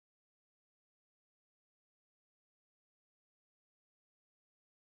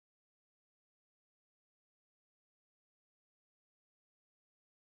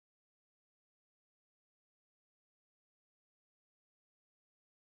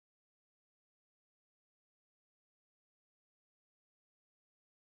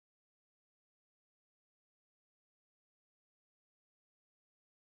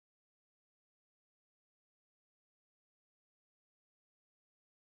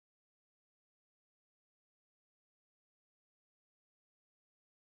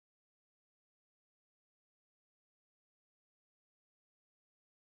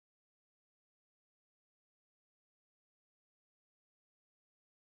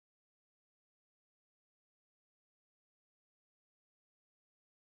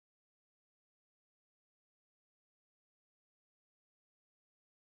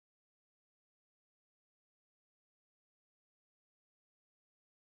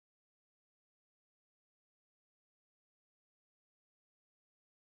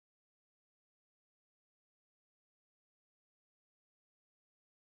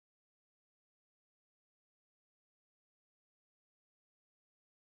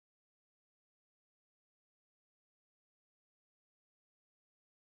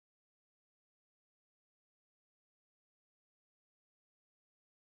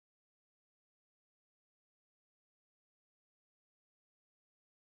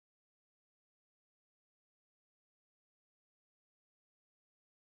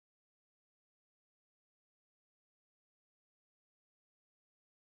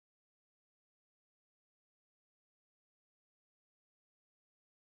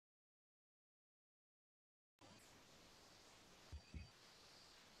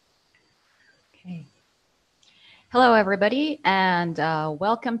Okay. Hello, everybody, and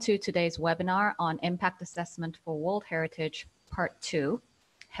welcome to today's webinar on Impact Assessment for World Heritage, Part 2,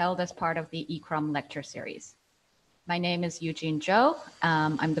 held as part of the ICCROM lecture series. My name is Eugene Zhou.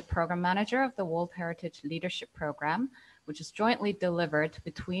 I'm the Program Manager of the World Heritage Leadership Program, which is jointly delivered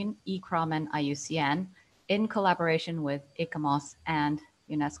between ICCROM and IUCN in collaboration with ICCOMOS and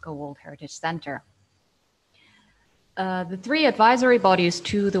UNESCO World Heritage Center. The three advisory bodies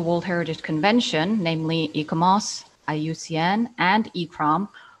to the World Heritage Convention, namely ICCOMOS, IUCN, and ICCROM,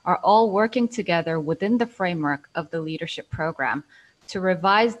 are all working together within the framework of the leadership program to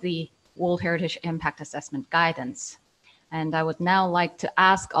revise the World Heritage Impact Assessment Guidance. And I would now like to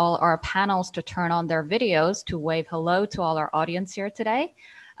ask all our panels to turn on their videos to wave hello to all our audience here today.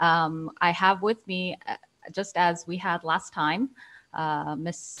 I have with me, just as we had last time,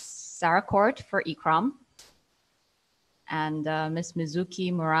 Ms. Sarah Court for ICCROM, and Ms.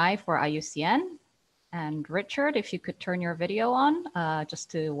 Mizuki Murai for IUCN. And Richard, if you could turn your video on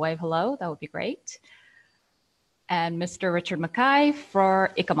just to wave hello, that would be great. And Mr. Richard Mackay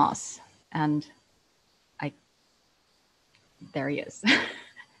for ICCOMOS. And there he is.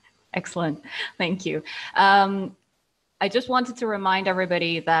 Excellent, thank you. I just wanted to remind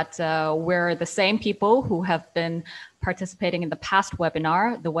everybody that we're the same people who have been participating in the past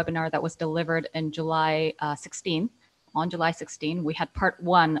webinar, the webinar that was delivered in July 16. On July 16, we had part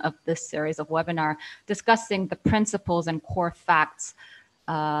 1 of this series of webinar discussing the principles and core facts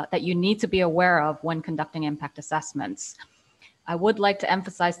that you need to be aware of when conducting impact assessments. I would like to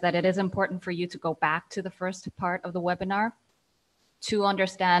emphasize that it is important for you to go back to the first part of the webinar to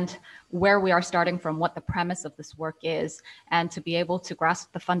understand where we are starting from, what the premise of this work is, and to be able to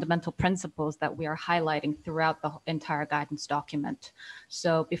grasp the fundamental principles that we are highlighting throughout the entire guidance document.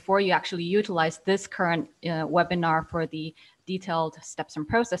 So before you actually utilize this current webinar for the detailed steps and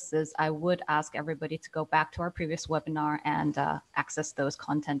processes, I would ask everybody to go back to our previous webinar and access those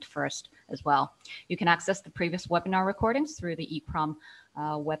content first as well. You can access the previous webinar recordings through the ICCROM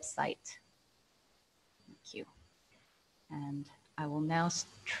website. Thank you. And I will now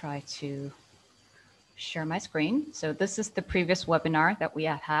try to share my screen. So this is the previous webinar that we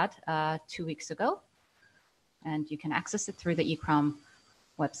had 2 weeks ago, and you can access it through the ICCROM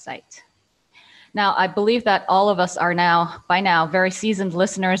website. Now, I believe that all of us are by now very seasoned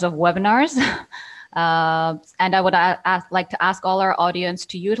listeners of webinars, and I would like to ask all our audience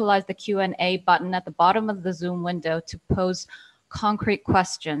to utilize the Q&A button at the bottom of the Zoom window to pose concrete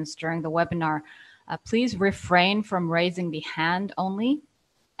questions during the webinar. Please refrain from raising the hand only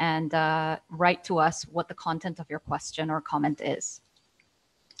and write to us what the content of your question or comment is.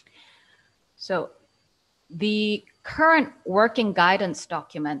 So the current working guidance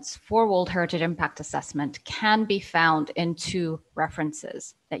documents for World Heritage Impact Assessment can be found in 2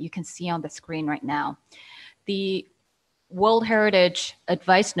 references that you can see on the screen right now. The World Heritage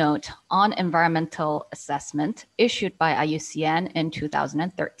Advice Note on Environmental Assessment issued by IUCN in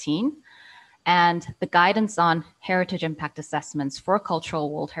 2013, and the Guidance on Heritage Impact Assessments for Cultural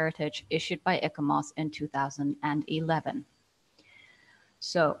World Heritage issued by ICCOMOS in 2011.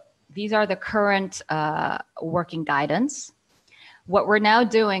 So these are the current working guidance. What we're now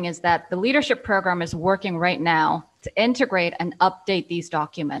doing is that the leadership program is working right now to integrate and update these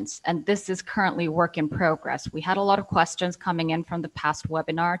documents, and this is currently work in progress. We had a lot of questions coming in from the past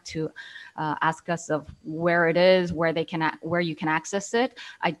webinar to ask us of where it is, where you can access it.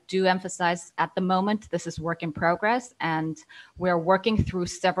 I do emphasize at the moment this is work in progress, and we're working through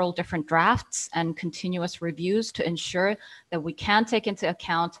several different drafts and continuous reviews to ensure that we can take into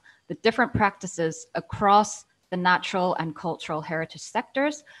account the different practices across the natural and cultural heritage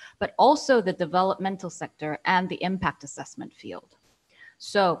sectors, but also the developmental sector and the impact assessment field.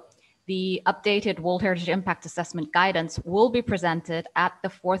 So the updated World Heritage Impact Assessment guidance will be presented at the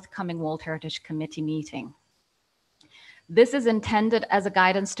forthcoming World Heritage Committee meeting. This is intended as a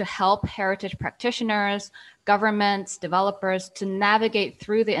guidance to help heritage practitioners, governments, developers to navigate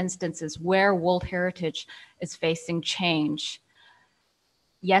through the instances where World Heritage is facing change.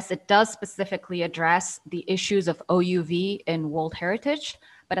 Yes, it does specifically address the issues of OUV in World Heritage,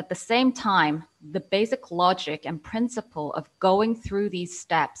 but at the same time, the basic logic and principle of going through these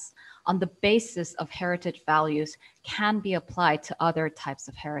steps on the basis of heritage values can be applied to other types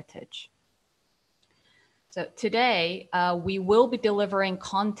of heritage. So today, we will be delivering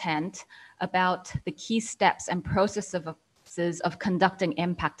content about the key steps and processes of conducting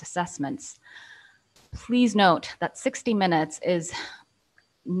impact assessments. Please note that 60 minutes is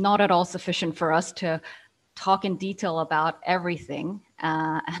not at all sufficient for us to talk in detail about everything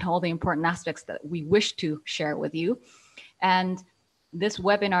and all the important aspects that we wish to share with you. And this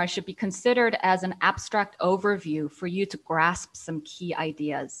webinar should be considered as an abstract overview for you to grasp some key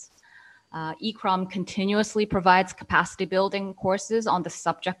ideas. ICCROM continuously provides capacity building courses on the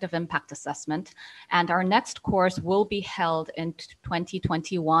subject of impact assessment, and our next course will be held in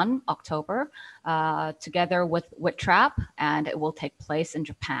 2021, October, together with WITTRAP, and it will take place in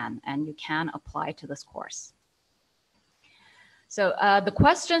Japan, and you can apply to this course. So the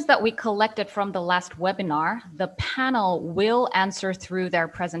questions that we collected from the last webinar, the panel will answer through their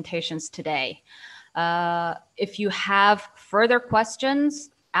presentations today. If you have further questions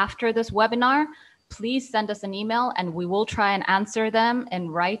after this webinar, please send us an email and we will try and answer them in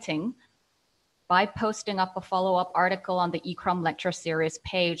writing by posting up a follow-up article on the ICCROM lecture series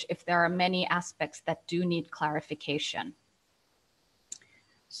page if there are many aspects that do need clarification.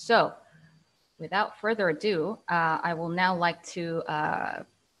 So without further ado, I will now like to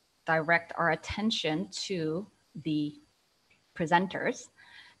direct our attention to the presenters.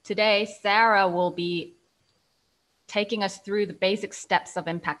 Today, Sarah will be taking us through the basic steps of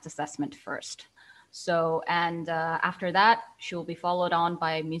impact assessment first. So, and after that, she will be followed on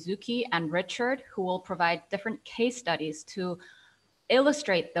by Mizuki and Richard, who will provide different case studies to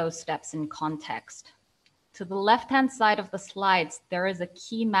illustrate those steps in context. To the left-hand side of the slides, there is a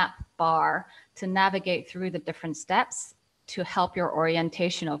key map bar to navigate through the different steps to help your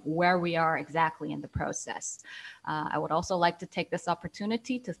orientation of where we are exactly in the process. I would also like to take this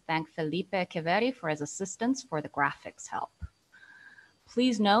opportunity to thank Felipe Keveri for his assistance for the graphics help.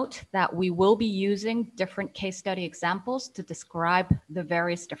 Please note that we will be using different case study examples to describe the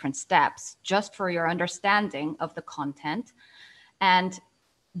various different steps, just for your understanding of the content. And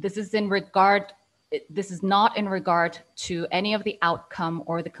this is not in regard to any of the outcome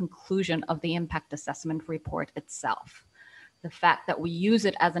or the conclusion of the impact assessment report itself. The fact that we use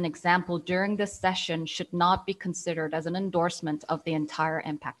it as an example during this session should not be considered as an endorsement of the entire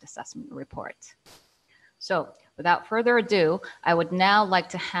impact assessment report. So without further ado, I would now like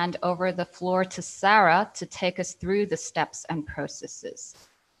to hand over the floor to Sarah to take us through the steps and processes.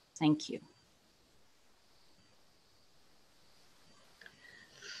 Thank you.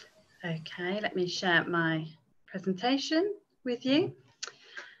 Okay, let me share my presentation with you.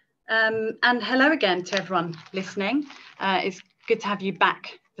 And hello again to everyone listening. It's good to have you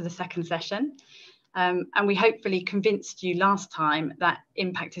back for the second session. And we hopefully convinced you last time that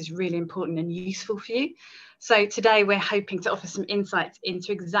impact is really important and useful for you. So today we're hoping to offer some insights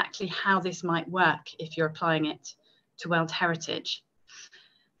into exactly how this might work if you're applying it to World Heritage.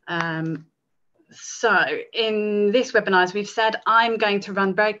 So in this webinar, as we've said, I'm going to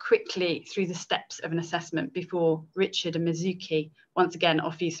run very quickly through the steps of an assessment before Richard and Mizuki once again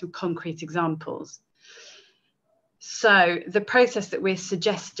offer you some concrete examples. So the process that we're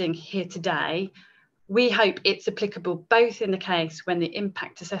suggesting here today, we hope it's applicable both in the case when the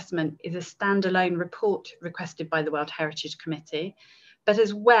impact assessment is a standalone report requested by the World Heritage Committee, but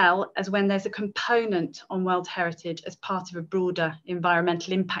as well as when there's a component on World Heritage as part of a broader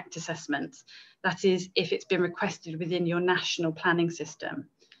environmental impact assessment. That is, if it's been requested within your national planning system.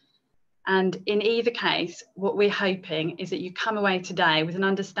 And in either case, what we're hoping is that you come away today with an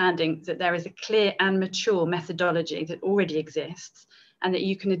understanding that there is a clear and mature methodology that already exists and that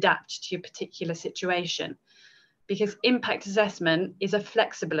you can adapt to your particular situation. Because impact assessment is a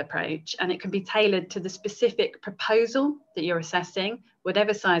flexible approach and it can be tailored to the specific proposal that you're assessing,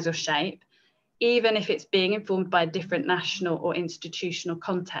 whatever size or shape, even if it's being informed by a different national or institutional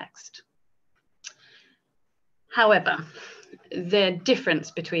context. However, the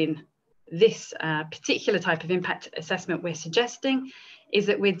difference between this particular type of impact assessment we're suggesting is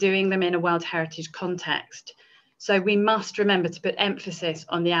that we're doing them in a World Heritage context. So we must remember to put emphasis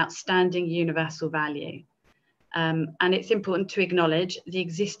on the outstanding universal value. And it's important to acknowledge the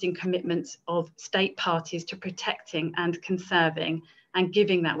existing commitments of state parties to protecting and conserving and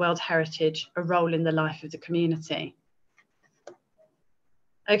giving that World Heritage a role in the life of the community.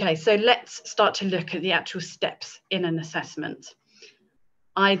 Okay, so let's start to look at the actual steps in an assessment.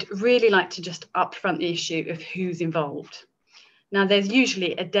 I'd really like to just upfront the issue of who's involved. Now, there's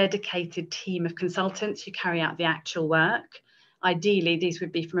usually a dedicated team of consultants who carry out the actual work. Ideally, these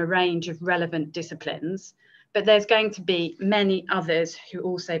would be from a range of relevant disciplines, but there's going to be many others who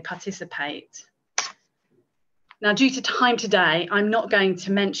also participate. Now, due to time today, I'm not going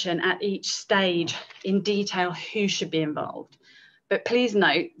to mention at each stage in detail who should be involved. But please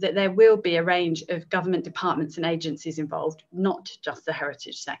note that there will be a range of government departments and agencies involved, not just the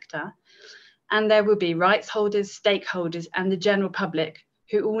heritage sector. And there will be rights holders, stakeholders, and the general public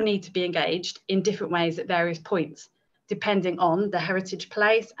who all need to be engaged in different ways at various points, depending on the heritage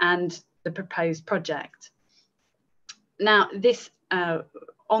place and the proposed project. Now, this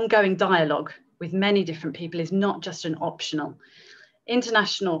ongoing dialogue with many different people is not just an optional.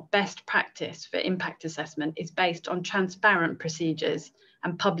 International best practice for impact assessment is based on transparent procedures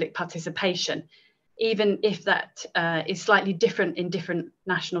and public participation, even if that is slightly different in different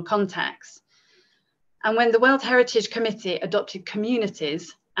national contexts. And when the World Heritage Committee adopted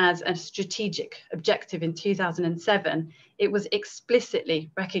communities as a strategic objective in 2007, it was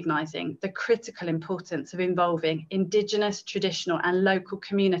explicitly recognising the critical importance of involving Indigenous, traditional and local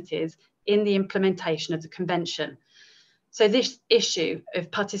communities in the implementation of the Convention. So this issue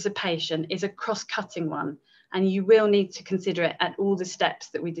of participation is a cross-cutting one, and you will need to consider it at all the steps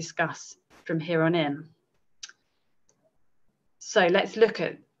that we discuss from here on in. So let's look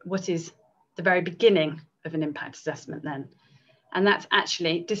at what is the very beginning of an impact assessment then. And that's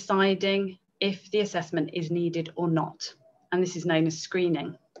actually deciding if the assessment is needed or not. And this is known as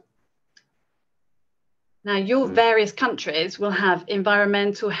screening. Now, your various countries will have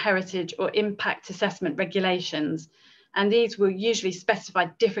environmental, heritage or impact assessment regulations, and these will usually specify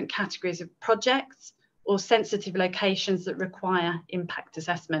different categories of projects or sensitive locations that require impact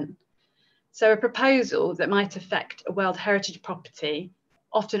assessment. So a proposal that might affect a World Heritage property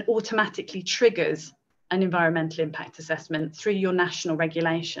often automatically triggers an environmental impact assessment through your national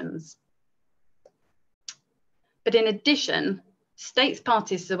regulations. But in addition, states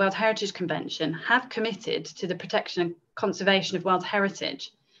parties to the World Heritage Convention have committed to the protection and conservation of World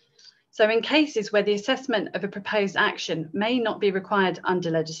Heritage. So in cases where the assessment of a proposed action may not be required under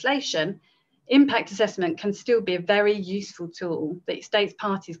legislation, impact assessment can still be a very useful tool that states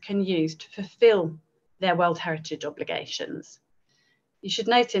parties can use to fulfil their World Heritage obligations. You should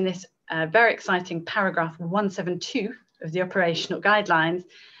note in this very exciting paragraph 172 of the operational guidelines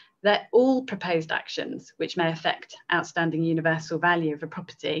that all proposed actions which may affect outstanding universal value of a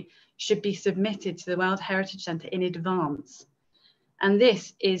property should be submitted to the World Heritage Centre in advance. And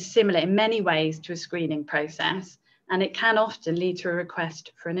this is similar in many ways to a screening process, and it can often lead to a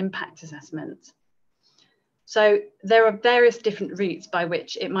request for an impact assessment. So there are various different routes by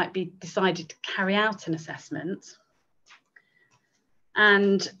which it might be decided to carry out an assessment.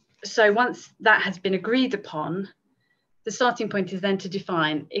 And so once that has been agreed upon, the starting point is then to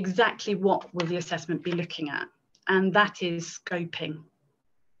define exactly what will the assessment be looking at, and that is scoping.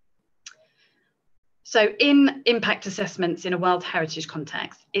 So in impact assessments in a World Heritage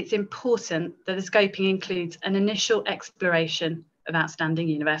context, it's important that the scoping includes an initial exploration of outstanding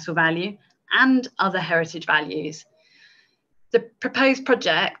universal value and other heritage values. The proposed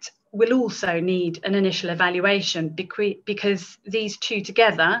project will also need an initial evaluation because these two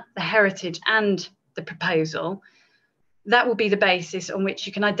together, the heritage and the proposal, that will be the basis on which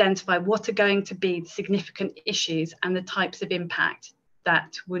you can identify what are going to be the significant issues and the types of impact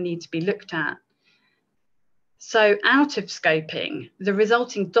that will need to be looked at. So out of scoping, the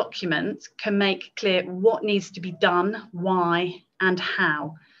resulting document can make clear what needs to be done, why, and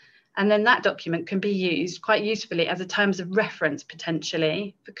how. And then that document can be used quite usefully as a terms of reference,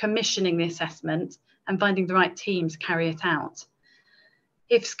 potentially, for commissioning the assessment and finding the right team to carry it out.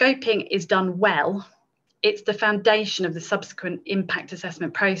 If scoping is done well, it's the foundation of the subsequent impact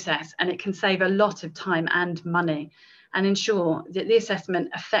assessment process, and it can save a lot of time and money and ensure that the assessment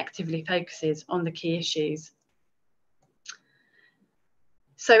effectively focuses on the key issues.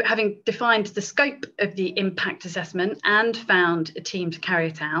 So having defined the scope of the impact assessment and found a team to carry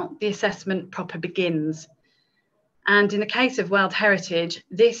it out, the assessment proper begins. And in the case of World Heritage,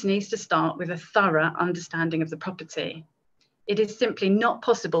 this needs to start with a thorough understanding of the property. It is simply not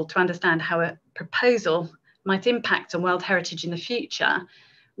possible to understand how a proposal might impact on World Heritage in the future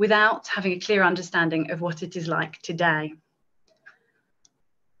without having a clear understanding of what it is like today.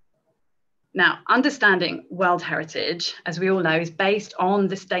 Now, understanding World Heritage, as we all know, is based on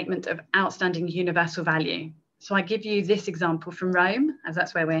the statement of outstanding universal value. So I give you this example from Rome, as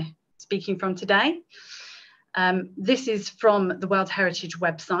that's where we're speaking from today. This is from the World Heritage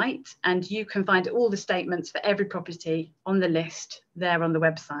website, and you can find all the statements for every property on the list there on the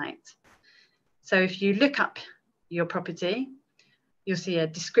website. So if you look up your property, you'll see a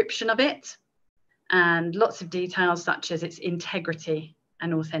description of it and lots of details such as its integrity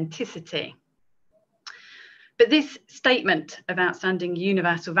and authenticity. But this statement of outstanding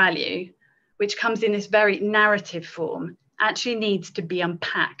universal value, which comes in this very narrative form, actually needs to be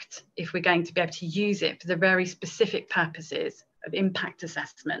unpacked if we're going to be able to use it for the very specific purposes of impact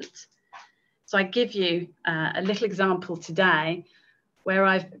assessment. So I give you a little example today where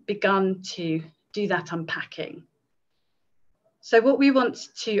I've begun to do that unpacking. So what we want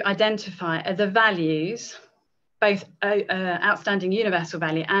to identify are the values, both outstanding universal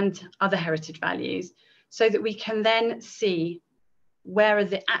value and other heritage values, so that we can then see where are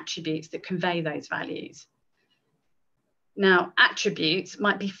the attributes that convey those values? Now, attributes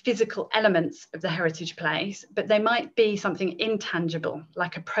might be physical elements of the heritage place, but they might be something intangible,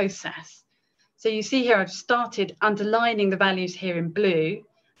 like a process. So you see here, I've started underlining the values here in blue,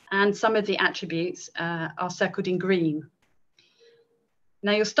 and some of the attributes are circled in green.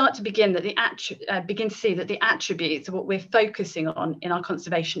 Now you'll start to begin to see that the attributes are what we're focusing on in our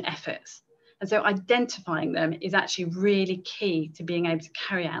conservation efforts. And so identifying them is actually really key to being able to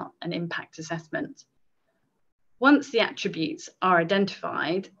carry out an impact assessment. Once the attributes are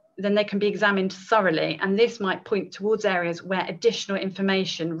identified, then they can be examined thoroughly, and this might point towards areas where additional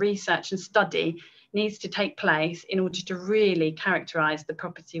information, research and study needs to take place in order to really characterise the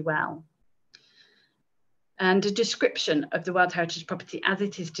property well. And a description of the World Heritage Property as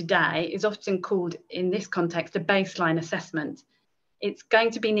it is today is often called, in this context, a baseline assessment. It's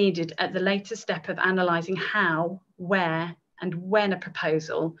going to be needed at the later step of analysing how, where and when a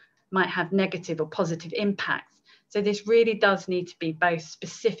proposal might have negative or positive impacts. So this really does need to be both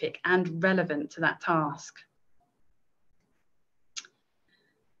specific and relevant to that task.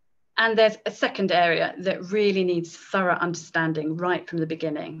 And there's a second area that really needs thorough understanding right from the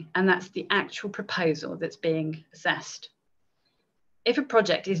beginning, and that's the actual proposal that's being assessed. If a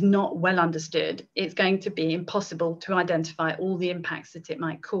project is not well understood, it's going to be impossible to identify all the impacts that it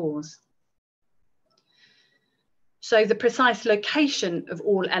might cause. So the precise location of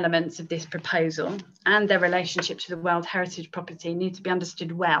all elements of this proposal and their relationship to the World Heritage Property need to be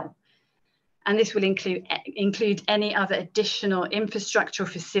understood well. And this will include any other additional infrastructure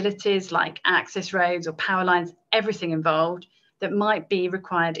facilities like access roads or power lines, everything involved that might be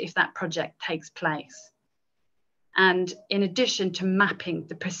required if that project takes place. And in addition to mapping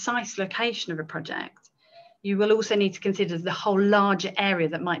the precise location of a project, you will also need to consider the whole larger area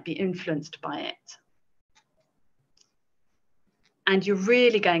that might be influenced by it. And you're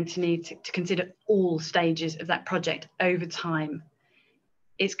really going to need to consider all stages of that project over time.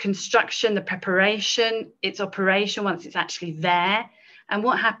 Its construction, the preparation, its operation once it's actually there, and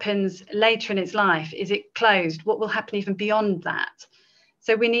what happens later in its life. Is it closed? What will happen even beyond that?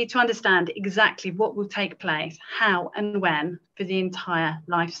 So we need to understand exactly what will take place, how and when for the entire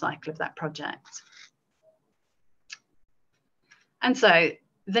life cycle of that project. And so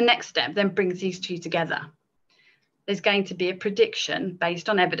the next step then brings these two together. There's going to be a prediction based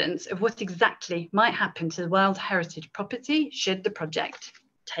on evidence of what exactly might happen to the World Heritage Property should the project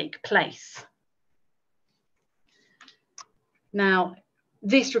take place. Now,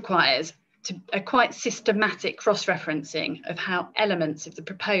 this requires a quite systematic cross-referencing of how elements of the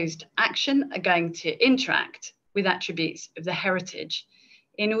proposed action are going to interact with attributes of the heritage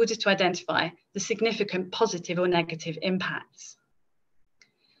in order to identify the significant positive or negative impacts.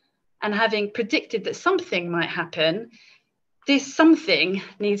 And having predicted that something might happen, this something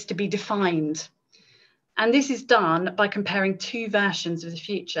needs to be defined. And this is done by comparing two versions of the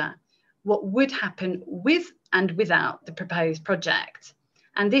future, what would happen with and without the proposed project.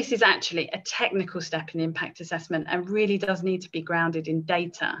 And this is actually a technical step in the impact assessment and really does need to be grounded in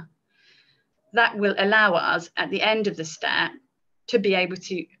data. That will allow us at the end of the step to be able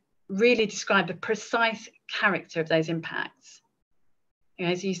to really describe the precise character of those impacts. So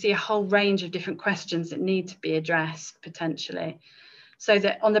you see a whole range of different questions that need to be addressed potentially, so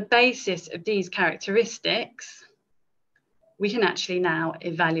that on the basis of these characteristics, we can actually now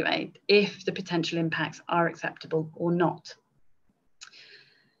evaluate if the potential impacts are acceptable or not.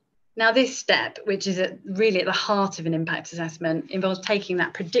 Now, this step, which is really at the heart of an impact assessment, involves taking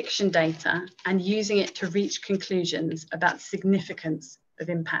that prediction data and using it to reach conclusions about the significance of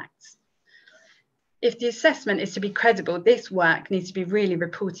impacts. If the assessment is to be credible, this work needs to be really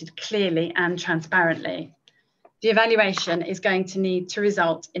reported clearly and transparently. The evaluation is going to need to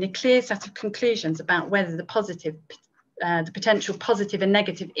result in a clear set of conclusions about whether the potential positive and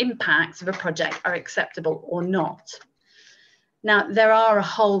negative impacts of a project are acceptable or not. Now, there are a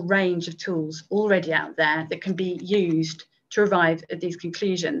whole range of tools already out there that can be used to arrive at these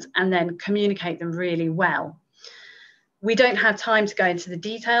conclusions and then communicate them really well. We don't have time to go into the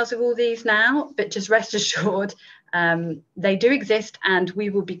details of all these now, but just rest assured they do exist, and we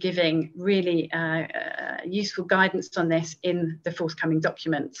will be giving really useful guidance on this in the forthcoming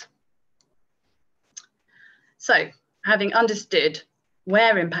document. So, having understood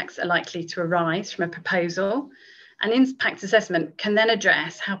where impacts are likely to arise from a proposal, an impact assessment can then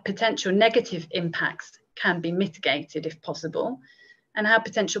address how potential negative impacts can be mitigated if possible, and how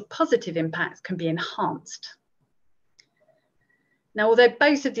potential positive impacts can be enhanced. Now, although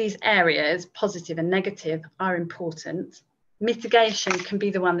both of these areas, positive and negative, are important, mitigation can be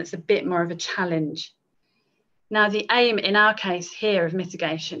the one that's a bit more of a challenge. Now, the aim in our case here of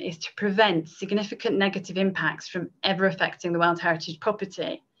mitigation is to prevent significant negative impacts from ever affecting the World Heritage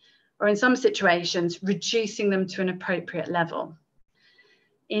property, or in some situations, reducing them to an appropriate level.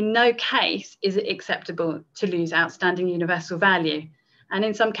 In no case is it acceptable to lose outstanding universal value, and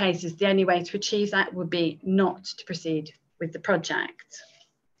in some cases, the only way to achieve that would be not to proceed with the project.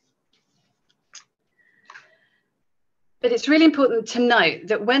 But it's really important to note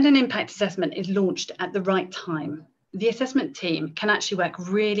that when an impact assessment is launched at the right time, the assessment team can actually work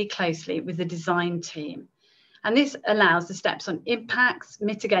really closely with the design team. And this allows the steps on impacts,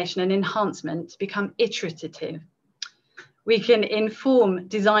 mitigation and enhancement to become iterative. We can inform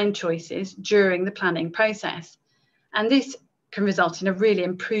design choices during the planning process. And this can result in a really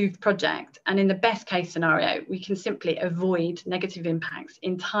improved project. And in the best case scenario, we can simply avoid negative impacts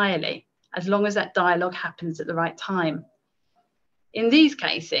entirely, as long as that dialogue happens at the right time. In these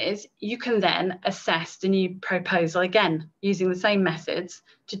cases, you can then assess the new proposal again, using the same methods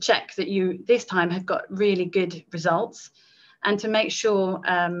to check that you this time have got really good results, and to make sure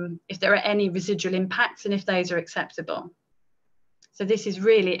if there are any residual impacts and if those are acceptable. So this is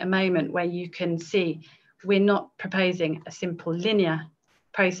really a moment where you can see we're not proposing a simple linear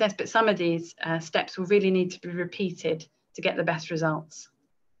process, but some of these steps will really need to be repeated to get the best results.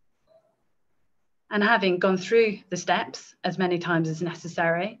 And having gone through the steps as many times as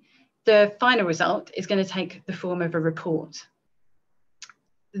necessary, the final result is going to take the form of a report.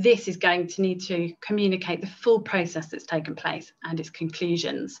 This is going to need to communicate the full process that's taken place and its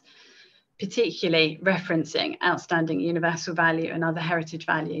conclusions, particularly referencing outstanding universal value and other heritage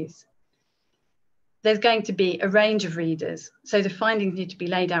values. There's going to be a range of readers, so the findings need to be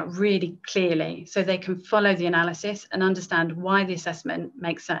laid out really clearly so they can follow the analysis and understand why the assessment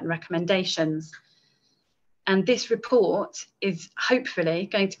makes certain recommendations. And this report is hopefully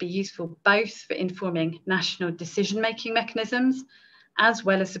going to be useful both for informing national decision-making mechanisms as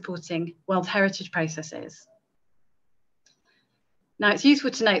well as supporting World Heritage processes. Now, it's useful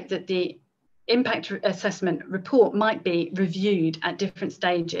to note that the impact assessment report might be reviewed at different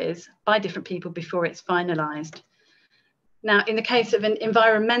stages by different people before it's finalised. Now, in the case of an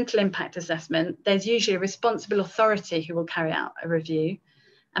environmental impact assessment, there's usually a responsible authority who will carry out a review,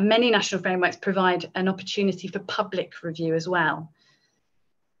 and many national frameworks provide an opportunity for public review as well.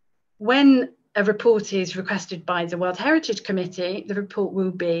 When a report is requested by the World Heritage Committee, the report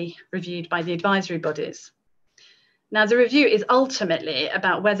will be reviewed by the advisory bodies. Now, the review is ultimately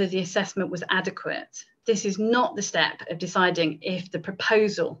about whether the assessment was adequate. This is not the step of deciding if the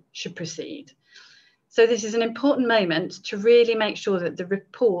proposal should proceed. So this is an important moment to really make sure that the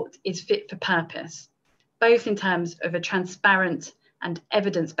report is fit for purpose, both in terms of a transparent and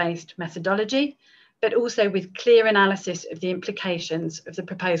evidence-based methodology, but also with clear analysis of the implications of the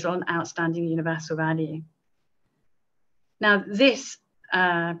proposal on outstanding universal value. Now,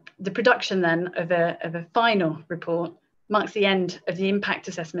 the production then of a final report marks the end of the impact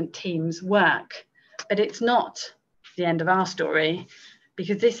assessment team's work, but it's not the end of our story,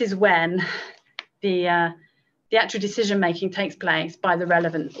 because this is when the actual decision-making takes place by the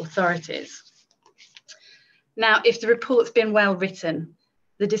relevant authorities. Now, if the report's been well written,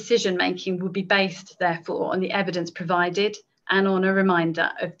 the decision-making will be based, therefore, on the evidence provided and on a reminder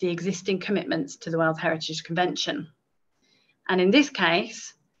of the existing commitments to the World Heritage Convention. And in this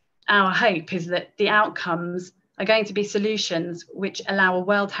case, our hope is that the outcomes are going to be solutions which allow a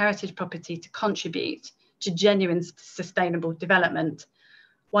World Heritage property to contribute to genuine sustainable development,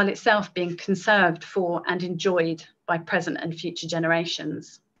 while itself being conserved for and enjoyed by present and future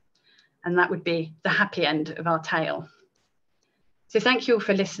generations. And that would be the happy end of our tale. So thank you all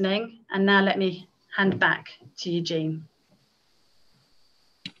for listening. And now let me hand back to Eugene.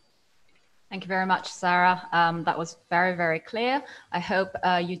 Thank you very much, Sarah. That was very, very clear. I hope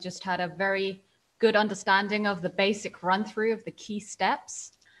you just had a very good understanding of the basic run through of the key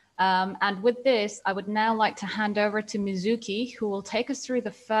steps. And with this, I would now like to hand over to Mizuki, who will take us through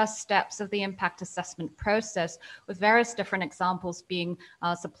the first steps of the impact assessment process, with various different examples being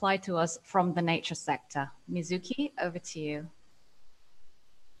supplied to us from the nature sector. Mizuki, over to you.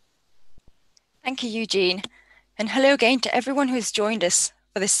 Thank you, Eugene. And hello again to everyone who has joined us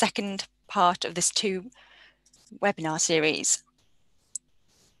for this second part of this webinar series.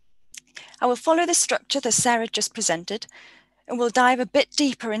 I will follow the structure that Sarah just presented, and we'll dive a bit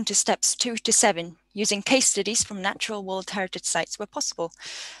deeper into steps 2 to 7, using case studies from natural World Heritage sites where possible.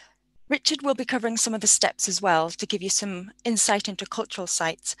 Richard will be covering some of the steps as well to give you some insight into cultural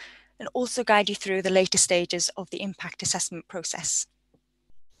sites and also guide you through the later stages of the impact assessment process.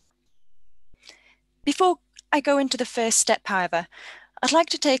 Before I go into the first step, however, I'd like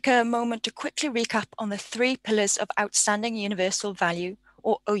to take a moment to quickly recap on the 3 pillars of outstanding universal value,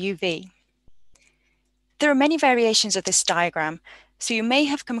 or OUV. There are many variations of this diagram, so you may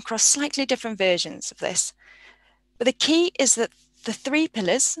have come across slightly different versions of this. But the key is that the 3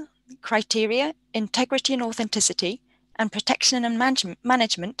 pillars, criteria, integrity and authenticity, and protection and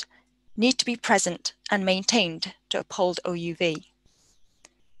management, need to be present and maintained to uphold OUV.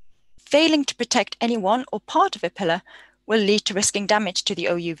 Failing to protect any one or part of a pillar will lead to risking damage to the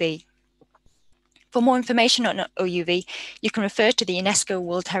OUV. For more information on OUV, you can refer to the UNESCO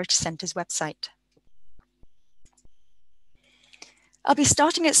World Heritage Centre's website. I'll be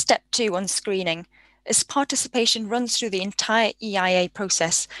starting at step 2 on screening, as participation runs through the entire EIA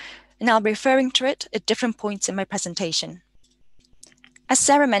process, and I'll be referring to it at different points in my presentation. As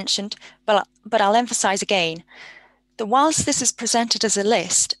Sarah mentioned, but I'll emphasise again, that whilst this is presented as a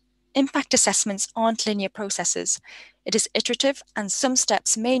list, impact assessments aren't linear processes. It is iterative, and some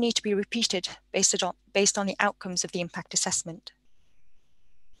steps may need to be repeated based on the outcomes of the impact assessment.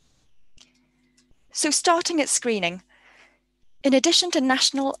 So starting at screening, in addition to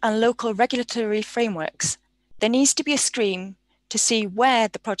national and local regulatory frameworks, there needs to be a screen to see where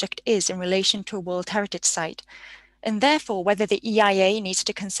the project is in relation to a World Heritage Site, and therefore whether the EIA needs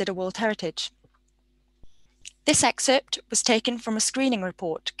to consider World Heritage. This excerpt was taken from a screening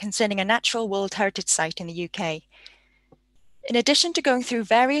report concerning a natural World Heritage Site in the UK. In addition to going through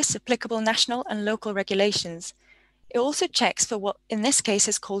various applicable national and local regulations, it also checks for what in this case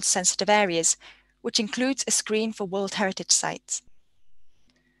is called sensitive areas, which includes a screen for World Heritage Sites.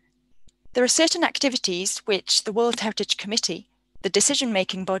 There are certain activities which the World Heritage Committee, the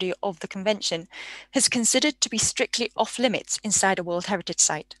decision-making body of the Convention, has considered to be strictly off-limits inside a World Heritage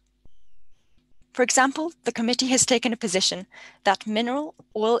Site. For example, the committee has taken a position that mineral,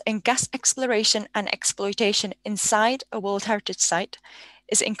 oil and gas exploration and exploitation inside a World Heritage Site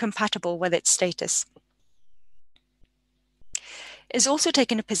is incompatible with its status. It has also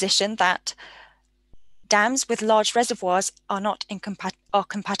taken a position that dams with large reservoirs are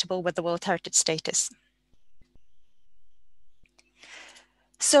compatible with the World Heritage status.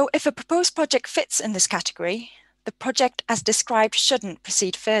 So if a proposed project fits in this category, the project as described shouldn't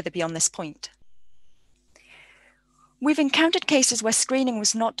proceed further beyond this point. We've encountered cases where screening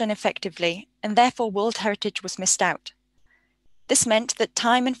was not done effectively, and therefore World Heritage was missed out. This meant that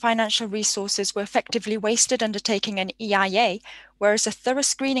time and financial resources were effectively wasted undertaking an EIA, whereas a thorough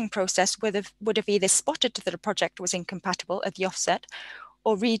screening process would have either spotted that the project was incompatible at the offset,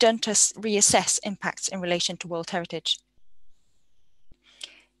 or redone to reassess impacts in relation to World Heritage.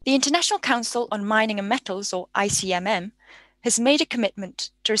 The International Council on Mining and Metals, or ICMM, has made a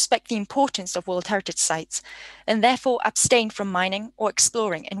commitment to respect the importance of World Heritage Sites and therefore abstain from mining or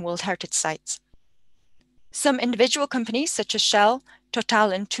exploring in World Heritage Sites. Some individual companies such as Shell,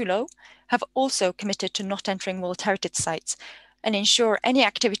 Total and Tullow have also committed to not entering World Heritage Sites and ensure any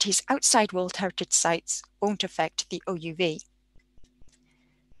activities outside World Heritage Sites won't affect the OUV.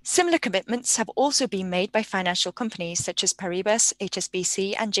 Similar commitments have also been made by financial companies such as Paribas,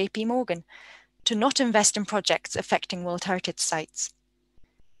 HSBC and JP Morgan to not invest in projects affecting World Heritage Sites.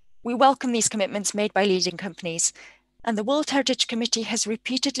 We welcome these commitments made by leading companies, and the World Heritage Committee has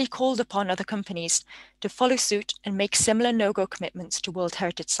repeatedly called upon other companies to follow suit and make similar no-go commitments to World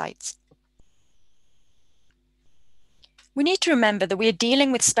Heritage Sites. We need to remember that we are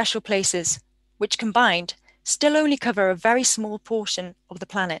dealing with special places, which combined still only cover a very small portion of the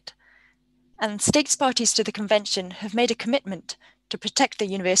planet, and states parties to the Convention have made a commitment to protect the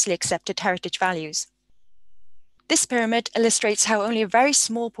universally accepted heritage values. This pyramid illustrates how only a very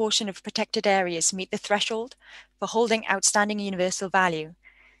small portion of protected areas meet the threshold for holding outstanding universal value,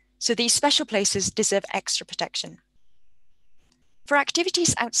 so these special places deserve extra protection. For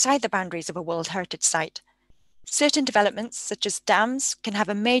activities outside the boundaries of a World Heritage Site, certain developments, such as dams, can have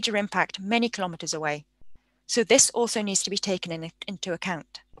a major impact many kilometres away, so this also needs to be taken into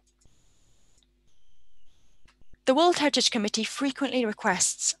account. The World Heritage Committee frequently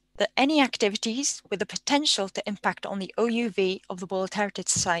requests that any activities with the potential to impact on the OUV of the World Heritage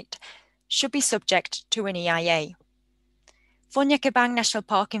Site should be subject to an EIA. Pho Nha Bang National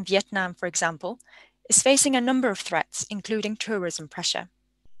Park in Vietnam, for example, is facing a number of threats, including tourism pressure.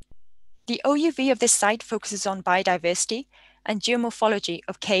 The OUV of this site focuses on biodiversity and geomorphology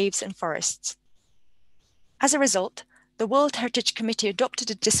of caves and forests. As a result, the World Heritage Committee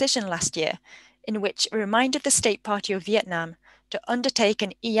adopted a decision last year in which it reminded the state party of Vietnam to undertake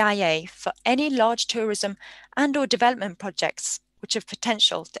an EIA for any large tourism and/or development projects which have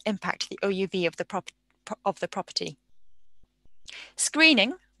potential to impact the OUV of the property.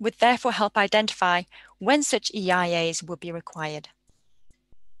 Screening would therefore help identify when such EIAs would be required.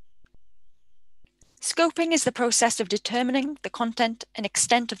 Scoping is the process of determining the content and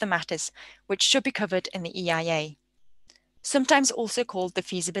extent of the matters which should be covered in the EIA, sometimes also called the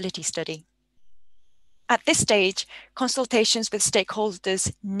feasibility study. At this stage, consultations with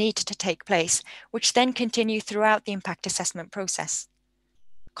stakeholders need to take place, which then continue throughout the impact assessment process.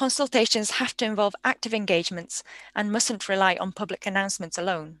 Consultations have to involve active engagements and mustn't rely on public announcements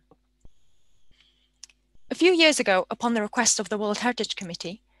alone. A few years ago, upon the request of the World Heritage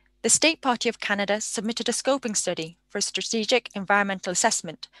Committee, the State Party of Canada submitted a scoping study for a strategic environmental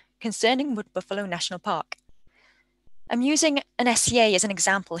assessment concerning Wood Buffalo National Park. I'm using an SCA as an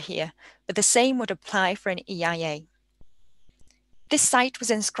example here, but the same would apply for an EIA. This site was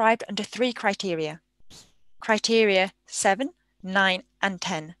inscribed under 3 criteria: criteria 7, 9, and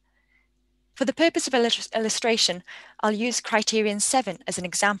 10. For the purpose of illustration, I'll use criterion 7 as an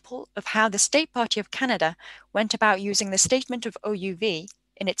example of how the State Party of Canada went about using the statement of OUV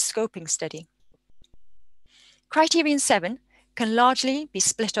in its scoping study. Criterion 7 can largely be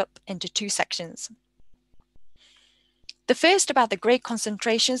split up into 2 sections. The first about the great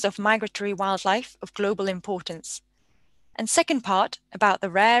concentrations of migratory wildlife of global importance, and second part about the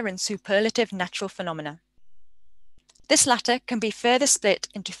rare and superlative natural phenomena. This latter can be further split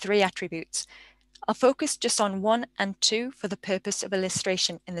into 3 attributes. I'll focus just on 1 and 2 for the purpose of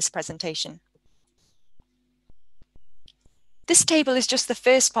illustration in this presentation. This table is just the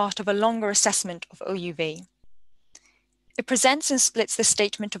first part of a longer assessment of OUV. It presents and splits the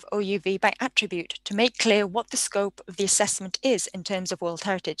statement of OUV by attribute to make clear what the scope of the assessment is in terms of World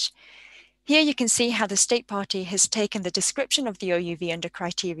Heritage. Here you can see how the State Party has taken the description of the OUV under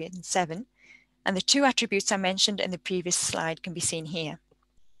criterion 7, and the 2 attributes I mentioned in the previous slide can be seen here.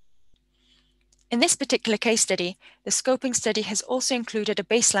 In this particular case study, the scoping study has also included a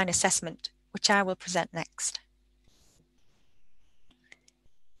baseline assessment, which I will present next.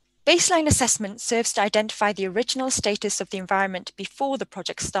 Baseline assessment serves to identify the original status of the environment before the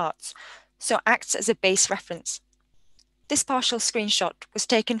project starts, so acts as a base reference. This partial screenshot was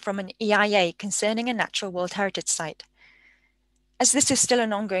taken from an EIA concerning a natural World Heritage site. As this is still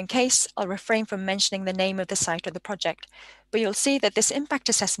an ongoing case, I'll refrain from mentioning the name of the site or the project, but you'll see that this impact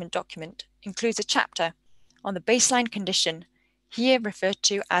assessment document includes a chapter on the baseline condition, here referred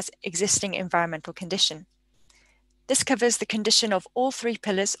to as existing environmental condition. This covers the condition of all 3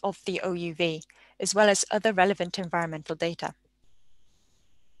 pillars of the OUV, as well as other relevant environmental data.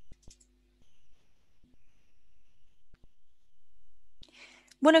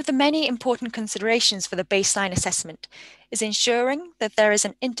 One of the many important considerations for the baseline assessment is ensuring that there is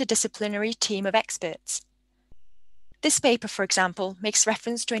an interdisciplinary team of experts. This paper, for example, makes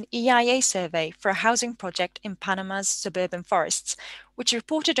reference to an EIA survey for a housing project in Panama's suburban forests, which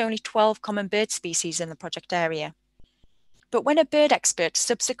reported only 12 common bird species in the project area. But when a bird expert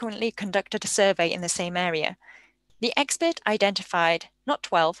subsequently conducted a survey in the same area, the expert identified not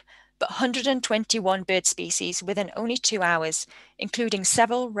 12, but 121 bird species within only 2 hours, including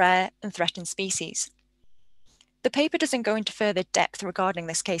several rare and threatened species. The paper doesn't go into further depth regarding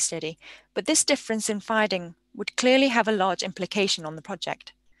this case study, but this difference in finding would clearly have a large implication on the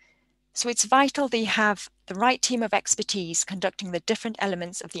project. So it's vital that you have the right team of expertise conducting the different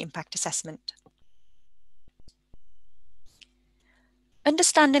elements of the impact assessment.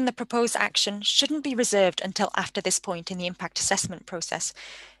 Understanding the proposed action shouldn't be reserved until after this point in the impact assessment process,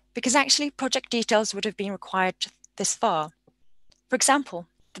 because actually project details would have been required this far. For example,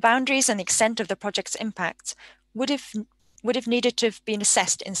 the boundaries and the extent of the project's impacts would have needed to have been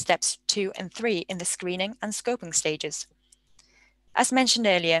assessed in steps 2 and 3 in the screening and scoping stages. As mentioned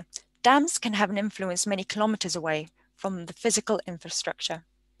earlier, dams can have an influence many kilometers away from the physical infrastructure.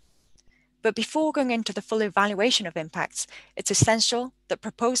 But before going into the full evaluation of impacts, it's essential that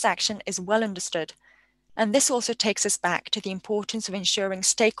proposed action is well understood. And this also takes us back to the importance of ensuring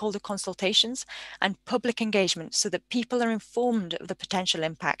stakeholder consultations and public engagement so that people are informed of the potential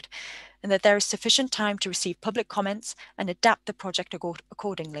impact and that there is sufficient time to receive public comments and adapt the project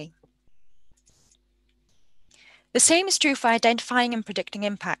accordingly. The same is true for identifying and predicting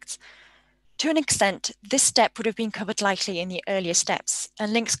impacts. To an extent, this step would have been covered likely in the earlier steps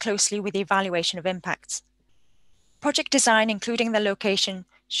and links closely with the evaluation of impacts. Project design, including the location,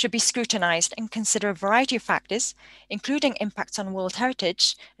 should be scrutinized and consider a variety of factors, including impacts on World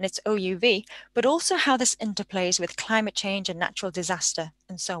Heritage and its OUV, but also how this interplays with climate change and natural disaster,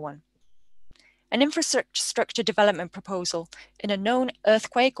 and so on. An infrastructure development proposal in a known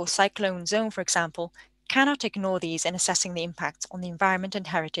earthquake or cyclone zone, for example, cannot ignore these in assessing the impacts on the environment and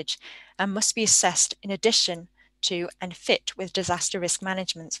heritage, and must be assessed in addition to and fit with disaster risk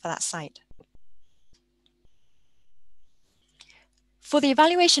management for that site. For the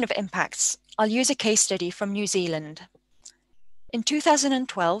evaluation of impacts, I'll use a case study from New Zealand. In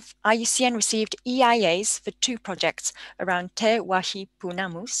 2012, IUCN received EIAs for 2 projects around Te Wahi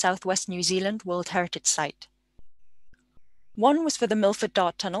Punamu, Southwest New Zealand World Heritage Site. One was for the Milford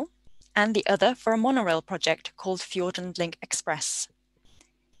Dart Tunnel, and the other for a monorail project called Fjordland Link Express.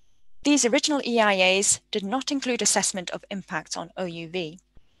 These original EIAs did not include assessment of impacts on OUV,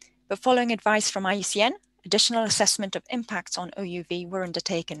 but following advice from IUCN, additional assessment of impacts on OUV were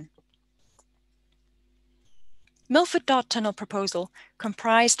undertaken. Milford Dart Tunnel proposal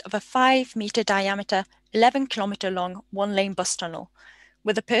comprised of a 5-metre diameter, 11-kilometre long 1-lane bus tunnel,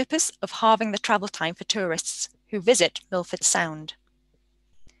 with the purpose of halving the travel time for tourists who visit Milford Sound.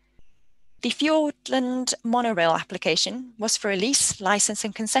 The Fjordland monorail application was for a lease, licence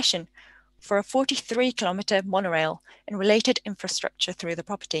and concession for a 43-kilometre monorail and related infrastructure through the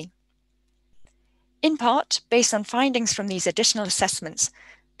property. In part, based on findings from these additional assessments,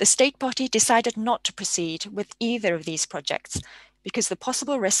 the state body decided not to proceed with either of these projects because the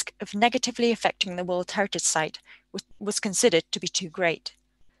possible risk of negatively affecting the World Heritage Site was considered to be too great.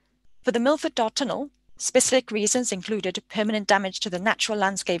 For the Milford Dart Tunnel, specific reasons included permanent damage to the natural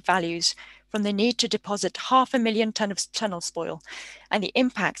landscape values from the need to deposit 500,000 tonnes of tunnel spoil and the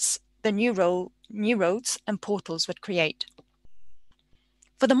impacts the new roads and portals would create.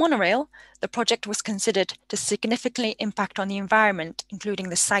 For the monorail, the project was considered to significantly impact on the environment, including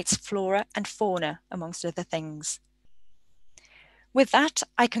the site's flora and fauna, amongst other things. With that,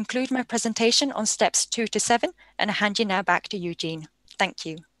 I conclude my presentation on steps 2 to 7 and I hand you now back to Eugene. Thank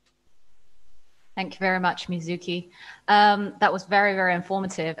you. Thank you very much, Mizuki. That was very, very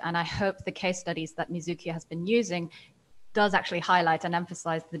informative, and I hope the case studies that Mizuki has been using does actually highlight and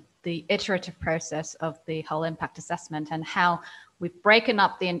emphasize the iterative process of the whole impact assessment and how we've broken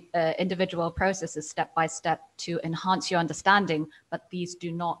up the individual processes step by step to enhance your understanding, but these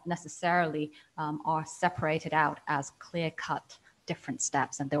do not necessarily are separated out as clear-cut different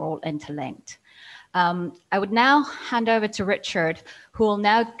steps, and they're all interlinked. I would now hand over to Richard, who will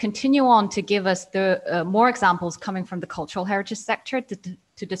now continue on to give us the more examples coming from the cultural heritage sector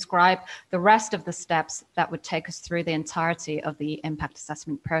to describe the rest of the steps that would take us through the entirety of the impact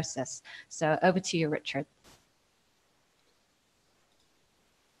assessment process. So over to you, Richard.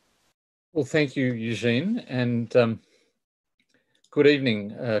 Well, thank you, Eugene, and good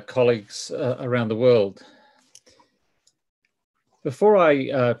evening, colleagues around the world. Before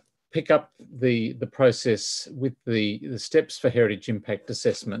I pick up the process with the steps for heritage impact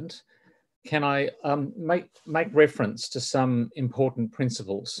assessment, can I make reference to some important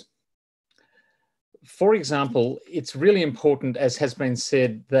principles? For example, it's really important, as has been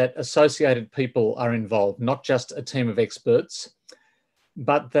said, that associated people are involved, not just a team of experts,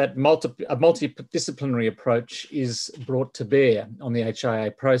 but that a multidisciplinary approach is brought to bear on the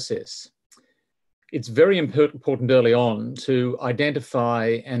HIA process. It's very important early on to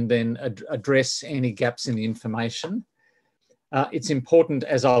identify and then address any gaps in the information. It's important,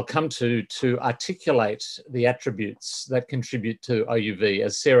 as I'll come to articulate the attributes that contribute to OUV,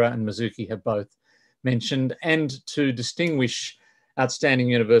 as Sarah and Mizuki have both mentioned, and to distinguish outstanding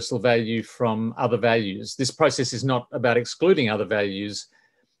universal value from other values. This process is not about excluding other values,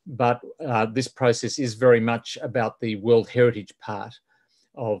 but this process is very much about the World Heritage part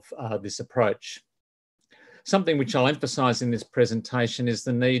of this approach. Something which I'll emphasise in this presentation is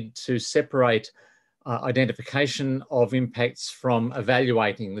the need to separate identification of impacts from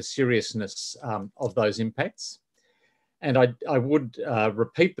evaluating the seriousness of those impacts. And I would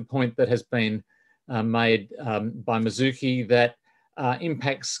repeat the point that has been made by Mizuki that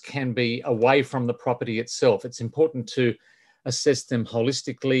impacts can be away from the property itself. It's important to assess them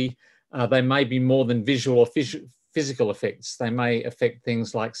holistically. They may be more than visual or physical effects. They may affect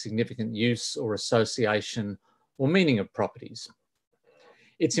things like significant use or association or meaning of properties.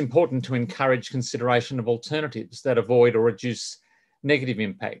 It's important to encourage consideration of alternatives that avoid or reduce negative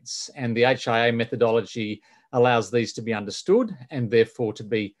impacts, and the HIA methodology allows these to be understood and therefore to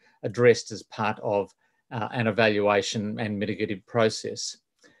be addressed as part of an evaluation and mitigative process.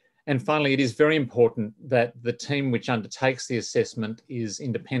 And finally, it is very important that the team which undertakes the assessment is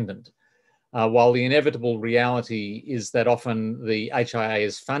independent. While the inevitable reality is that often the HIA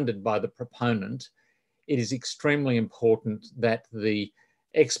is funded by the proponent, it is extremely important that the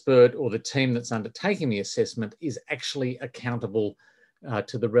expert or the team that's undertaking the assessment is actually accountable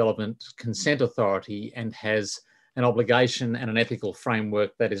to the relevant consent authority and has an obligation and an ethical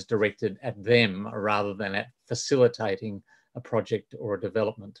framework that is directed at them rather than at facilitating a project or a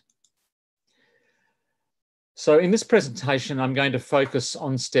development. So in this presentation, I'm going to focus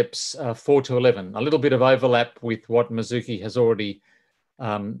on steps 4 to 11, a little bit of overlap with what Mizuki has already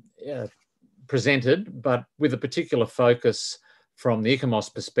presented, but with a particular focus from the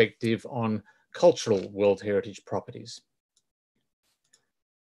ICCROM perspective on cultural World Heritage properties.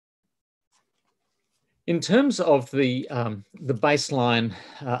 In terms of the baseline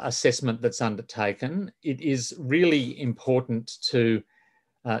assessment that's undertaken, it is really important to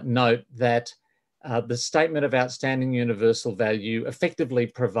note that the Statement of Outstanding Universal Value effectively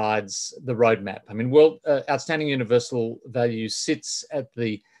provides the roadmap. I mean, Outstanding Universal Value sits at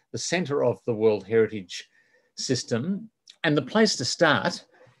the centre of the World Heritage system, and the place to start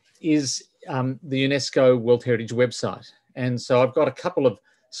is the UNESCO World Heritage website. And so I've got a couple of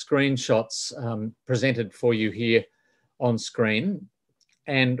screenshots presented for you here on screen.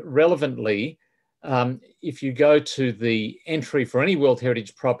 And relevantly, if you go to the entry for any World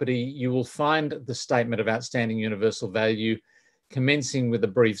Heritage property, you will find the Statement of Outstanding Universal Value commencing with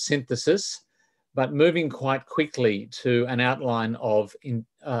a brief synthesis, but moving quite quickly to an outline of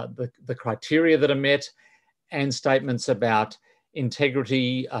the criteria that are met and statements about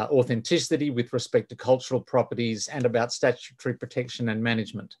integrity, authenticity with respect to cultural properties, and about statutory protection and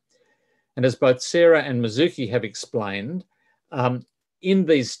management. And as both Sarah and Mizuki have explained, in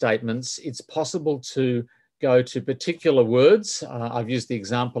these statements, it's possible to go to particular words. I've used the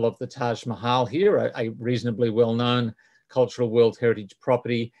example of the Taj Mahal here, a reasonably well-known cultural World Heritage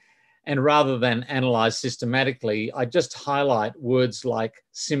property. And rather than analyse systematically, I just highlight words like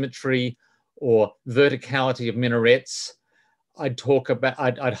symmetry or verticality of minarets. I'd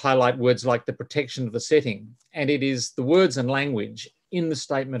highlight words like the protection of the setting. And it is the words and language in the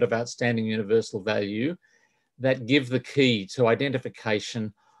Statement of Outstanding Universal Value that give the key to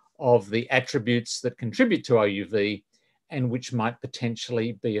identification of the attributes that contribute to OUV and which might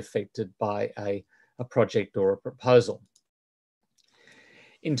potentially be affected by a project or a proposal.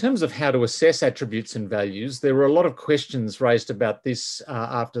 In terms of how to assess attributes and values, there were a lot of questions raised about this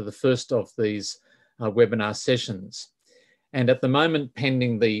after the first of these webinar sessions. And at the moment,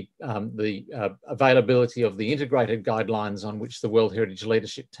 pending the availability of the integrated guidelines on which the World Heritage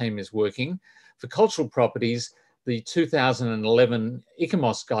Leadership Team is working, for cultural properties, the 2011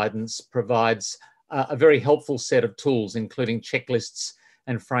 ICCROM guidance provides a very helpful set of tools, including checklists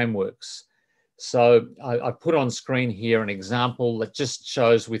and frameworks. So I've put on screen here an example that just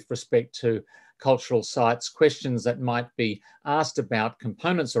shows, with respect to cultural sites, questions that might be asked about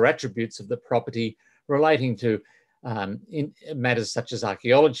components or attributes of the property relating to in matters such as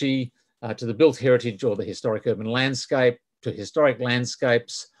archaeology, to the built heritage or the historic urban landscape, to historic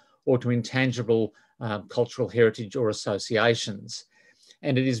landscapes, or to intangible cultural heritage or associations.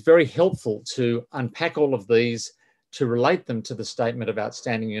 And it is very helpful to unpack all of these, to relate them to the Statement of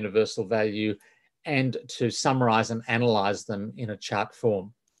Outstanding Universal Value, and to summarise and analyse them in a chart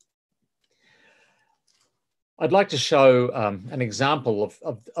form. I'd like to show an example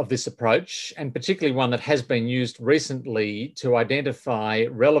of this approach, and particularly one that has been used recently to identify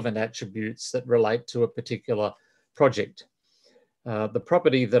relevant attributes that relate to a particular project. The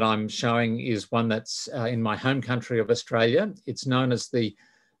property that I'm showing is one that's in my home country of Australia. It's known as the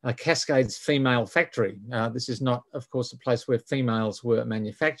Cascades Female Factory. This is not, of course, a place where females were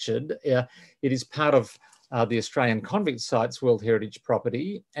manufactured. It is part of the Australian Convict Sites World Heritage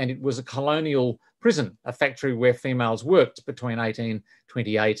property, and it was a colonial prison, a factory where females worked between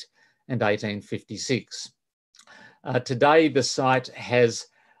 1828 and 1856. Today, the site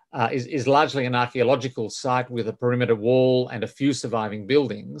is largely an archaeological site with a perimeter wall and a few surviving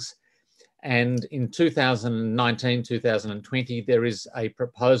buildings. And in 2019, 2020, there is a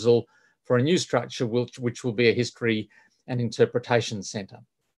proposal for a new structure which will be a history and interpretation centre.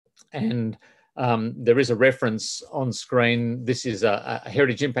 And there is a reference on screen. This is a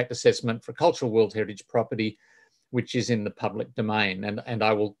heritage impact assessment for cultural World Heritage property, which is in the public domain. And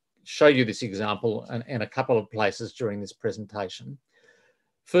I will show you this example in a couple of places during this presentation.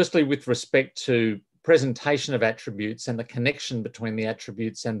 Firstly, with respect to presentation of attributes and the connection between the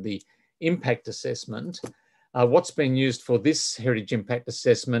attributes and the impact assessment, what's been used for this heritage impact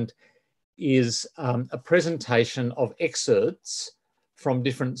assessment is a presentation of excerpts from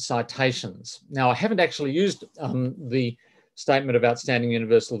different citations. Now, I haven't actually used the Statement of Outstanding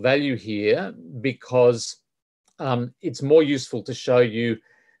Universal Value here because it's more useful to show you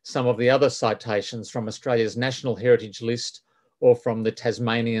some of the other citations from Australia's National Heritage List or from the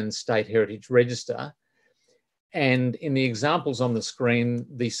Tasmanian State Heritage Register. And in the examples on the screen,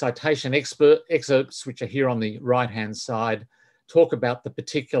 the citation excerpts, which are here on the right-hand side, talk about the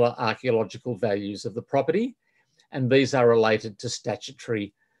particular archaeological values of the property, and these are related to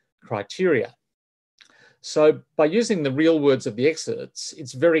statutory criteria. So by using the real words of the excerpts,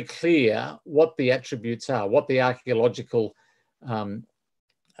 it's very clear what the attributes are, what the archaeological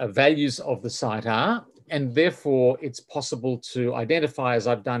values of the site are, and therefore it's possible to identify, as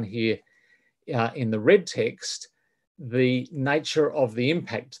I've done here in the red text, the nature of the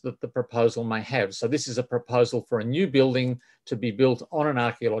impact that the proposal may have. So this is a proposal for a new building to be built on an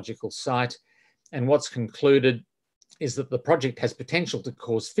archaeological site, and what's concluded is that the project has potential to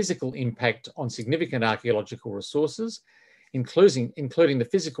cause physical impact on significant archaeological resources, including the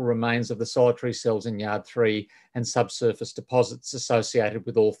physical remains of the solitary cells in Yard 3 and subsurface deposits associated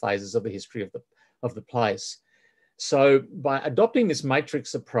with all phases of the history of the place. So by adopting this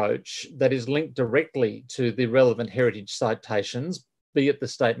matrix approach that is linked directly to the relevant heritage citations, be it the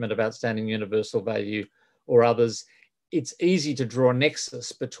Statement of Outstanding Universal Value or others, it's easy to draw a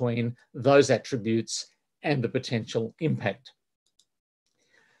nexus between those attributes and the potential impact.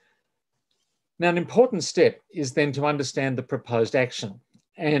 Now, an important step is then to understand the proposed action.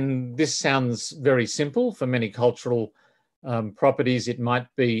 And this sounds very simple. For many cultural properties, it might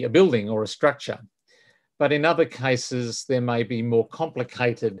be a building or a structure. But in other cases, there may be more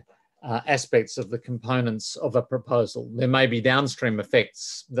complicated aspects of the components of a proposal. There may be downstream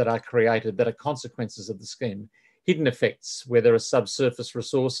effects that are created that are consequences of the scheme, hidden effects where there are subsurface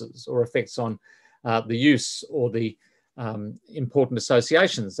resources or effects on the use or the important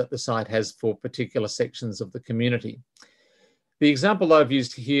associations that the site has for particular sections of the community. The example I've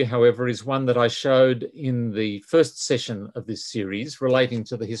used here, however, is one that I showed in the first session of this series relating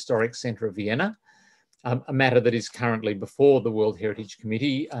to the Historic Centre of Vienna, a matter that is currently before the World Heritage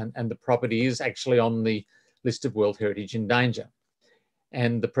Committee, and the property is actually on the list of World Heritage in danger.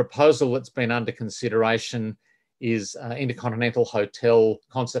 And the proposal that's been under consideration is Intercontinental Hotel,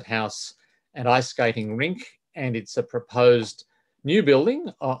 Concert House and Ice Skating Rink, and it's a proposed new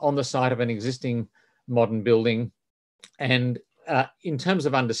building on the site of an existing modern building. And in terms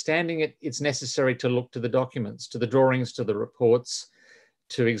of understanding it, it's necessary to look to the documents, to the drawings, to the reports,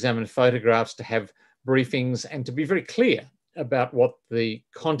 to examine photographs, to have briefings, and to be very clear about what the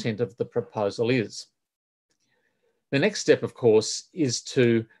content of the proposal is. The next step, of course, is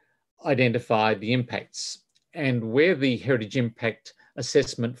to identify the impacts. And where the heritage impact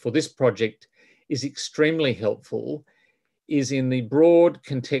assessment for this project is extremely helpful is in the broad,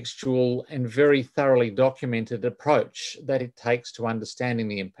 contextual, and very thoroughly documented approach that it takes to understanding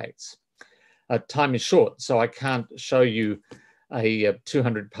the impacts. Time is short, so I can't show you a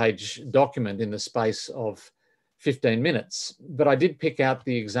 200-page document in the space of 15 minutes, but I did pick out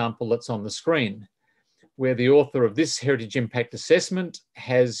the example that's on the screen, where the author of this heritage impact assessment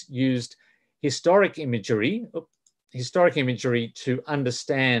has used historic imagery to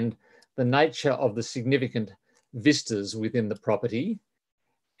understand the nature of the significant vistas within the property,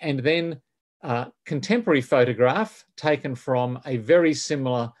 and then contemporary photograph taken from a very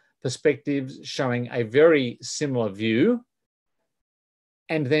similar perspective showing a very similar view,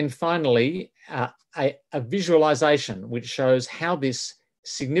 and then finally a visualization which shows how this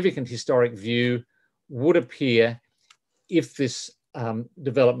significant historic view would appear if this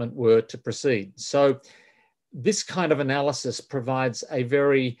development were to proceed. So this kind of analysis provides a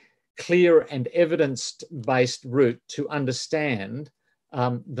very clear and evidence-based route to understand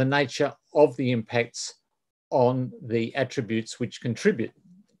the nature of the impacts on the attributes which contribute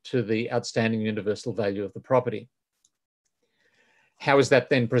to the outstanding universal value of the property. How is that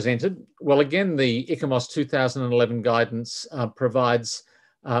then presented? Well, again, the ICCROM 2011 guidance provides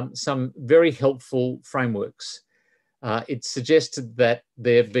some very helpful frameworks. It suggested that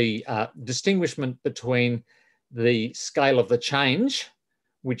there be distinguishment between the scale of the change,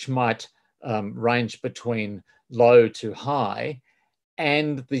 which might range between low to high,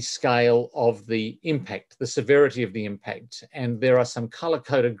 and the scale of the impact, the severity of the impact. And there are some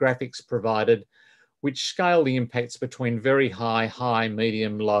color-coded graphics provided which scale the impacts between very high, high,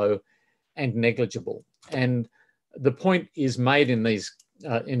 medium, low, and negligible. And the point is made in these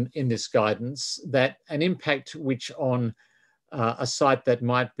in this guidance that an impact which on a site that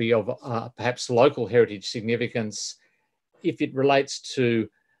might be of perhaps local heritage significance, if it relates to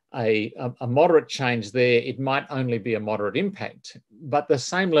a moderate change there, it might only be a moderate impact. But the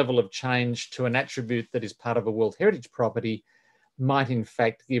same level of change to an attribute that is part of a World Heritage property might in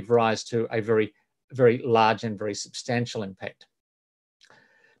fact give rise to a very, very large and very substantial impact.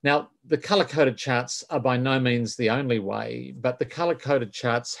 Now, the color-coded charts are by no means the only way, but the color-coded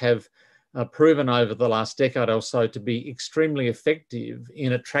charts have proven over the last decade or so to be extremely effective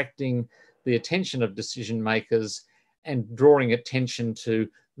in attracting the attention of decision makers and drawing attention to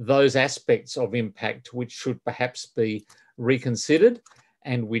those aspects of impact which should perhaps be reconsidered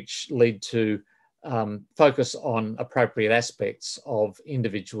and which lead to focus on appropriate aspects of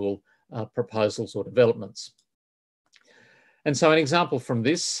individual proposals or developments. And so an example from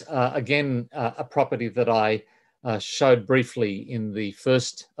this, again, a property that I showed briefly in the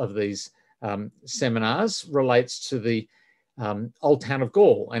first of these seminars relates to the old town of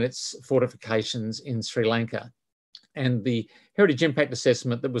Galle and its fortifications in Sri Lanka. And the heritage impact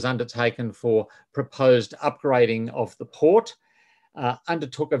assessment that was undertaken for proposed upgrading of the port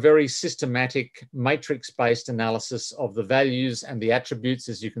undertook a very systematic matrix-based analysis of the values and the attributes,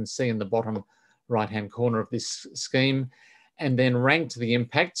 as you can see in the bottom right-hand corner of this scheme, and then ranked the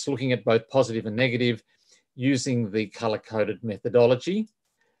impacts, looking at both positive and negative, using the colour-coded methodology,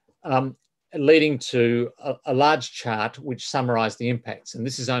 leading to a large chart which summarised the impacts. And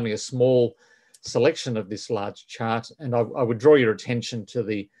this is only a small selection of this large chart, and I would draw your attention to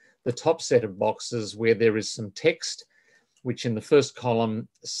the top set of boxes where there is some text, which in the first column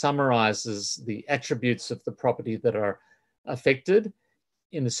summarises the attributes of the property that are affected.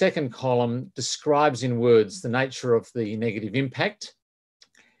 In the second column, describes in words the nature of the negative impact.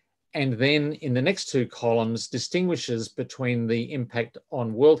 And then in the next two columns, distinguishes between the impact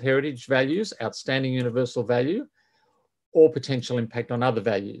on World Heritage values, outstanding universal value, or potential impact on other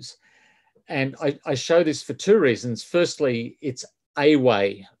values. And I show this for two reasons. Firstly, it's a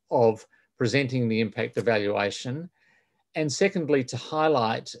way of presenting the impact evaluation. And secondly, to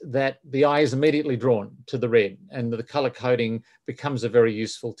highlight that the eye is immediately drawn to the red, and the colour coding becomes a very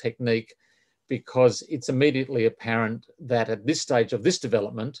useful technique because it's immediately apparent that at this stage of this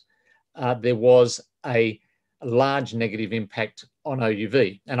development, there was a large negative impact on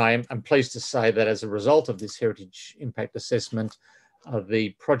OUV. And I'm pleased to say that as a result of this heritage impact assessment, the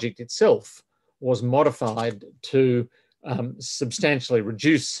project itself was modified to substantially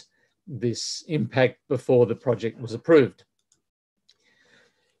reduce this impact before the project was approved.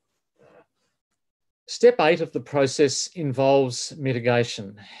 Step 8 of the process involves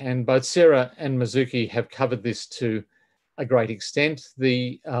mitigation, and both Sarah and Mizuki have covered this to a great extent.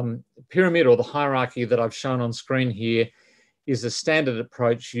 The pyramid or the hierarchy that I've shown on screen here is a standard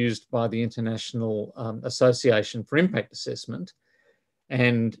approach used by the International Association for Impact Assessment,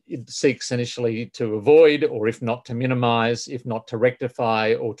 and it seeks initially to avoid, or if not to minimise, if not to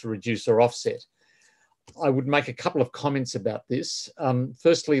rectify or to reduce or offset. I would make a couple of comments about this.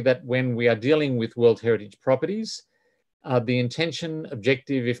 Firstly, that when we are dealing with World Heritage properties, the intention,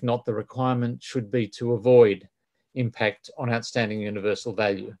 objective, if not the requirement, should be to avoid impact on outstanding universal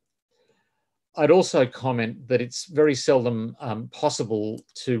value. I'd also comment that it's very seldom possible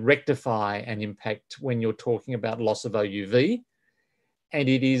to rectify an impact when you're talking about loss of OUV, and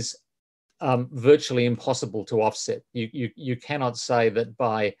it is virtually impossible to offset. You cannot say that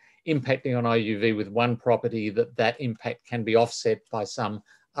by impacting on OUV with one property that impact can be offset by some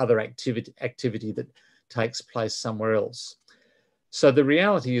other activity that takes place somewhere else. So the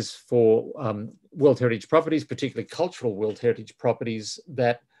reality is for World Heritage properties, particularly cultural World Heritage properties,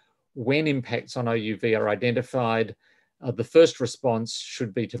 that when impacts on OUV are identified, the first response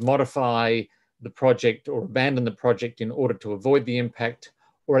should be to modify the project or abandon the project in order to avoid the impact,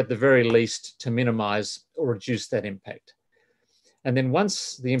 or at the very least to minimise or reduce that impact. And then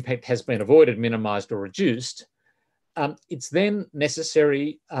once the impact has been avoided, minimised or reduced, it's then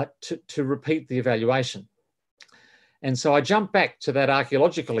necessary to repeat the evaluation. And so I jump back to that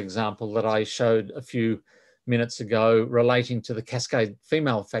archaeological example that I showed a few minutes ago relating to the Cascade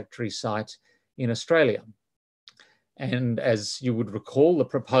Female Factory site in Australia. And as you would recall, the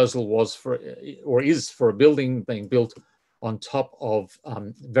proposal was for, or is for, a building being built on top of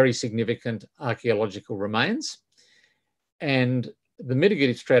very significant archaeological remains. And the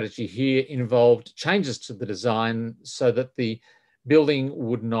mitigative strategy here involved changes to the design so that the building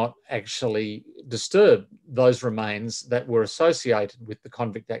would not actually disturb those remains that were associated with the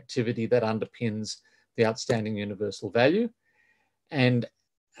convict activity that underpins the outstanding universal value. And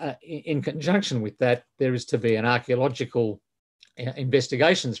in conjunction with that, there is to be an archaeological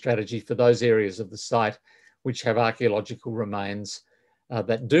investigation strategy for those areas of the site which have archaeological remains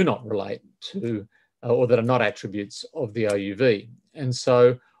that do not relate to or that are not attributes of the OUV. And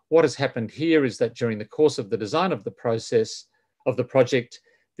so what has happened here is that during the course of the design of the process of the project,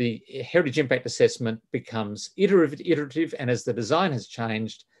 the heritage impact assessment becomes iterative, and as the design has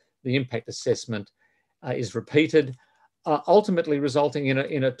changed, the impact assessment is repeated, ultimately resulting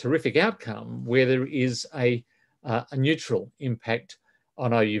in a terrific outcome where there is a neutral impact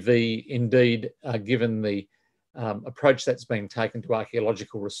on OUV. Indeed, given the approach that's been taken to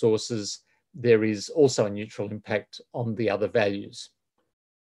archaeological resources, there is also a neutral impact on the other values.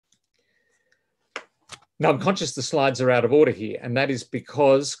 Now, I'm conscious the slides are out of order here, and that is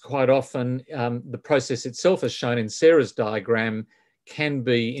because quite often the process itself, as shown in Sarah's diagram, can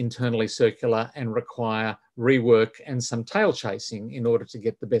be internally circular and require rework and some tail chasing in order to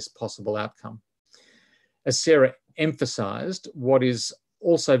get the best possible outcome. As Sarah emphasised, what is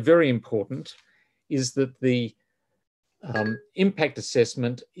also very important is that the impact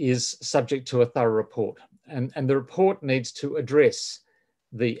assessment is subject to a thorough report, and the report needs to address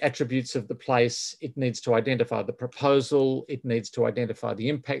the attributes of the place. It needs to identify the proposal, it needs to identify the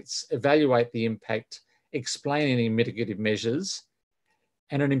impacts, evaluate the impact, explain any mitigative measures.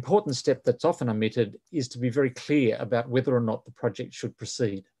 And an important step that's often omitted is to be very clear about whether or not the project should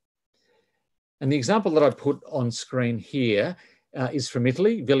proceed. And the example that I put on screen here is from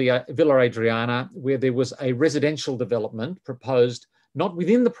Italy, Villa Adriana, where there was a residential development proposed not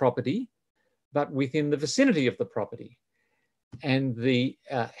within the property, but within the vicinity of the property. And the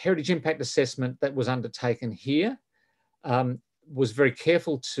heritage impact assessment that was undertaken here was very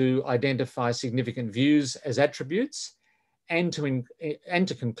careful to identify significant views as attributes and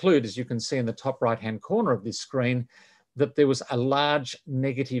to conclude, as you can see in the top right-hand corner of this screen, that there was a large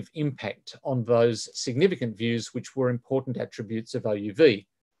negative impact on those significant views which were important attributes of OUV.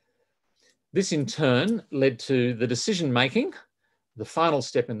 This in turn led to the decision-making, the final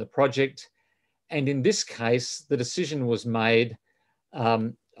step in the project, and in this case, the decision was made,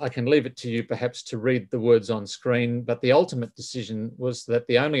 I can leave it to you perhaps to read the words on screen, but the ultimate decision was that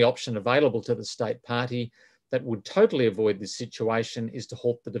the only option available to the state party that would totally avoid this situation is to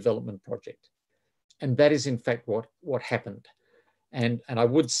halt the development project. And that is in fact what happened. And I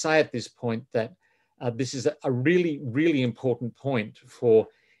would say at this point that this is a really, really important point for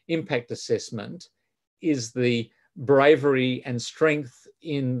impact assessment, is the bravery and strength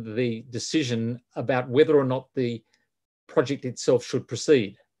in the decision about whether or not the project itself should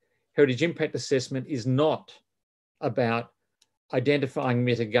proceed. Heritage impact assessment is not about identifying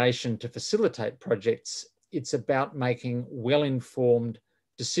mitigation to facilitate projects. It's about making well-informed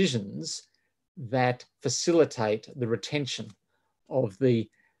decisions that facilitate the retention of the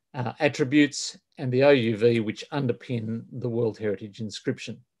attributes and the OUV which underpin the World Heritage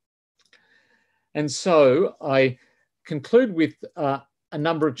inscription. And so I conclude with a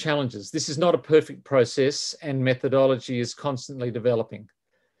number of challenges. This is not a perfect process and methodology is constantly developing.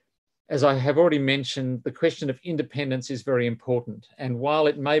 As I have already mentioned, the question of independence is very important. And while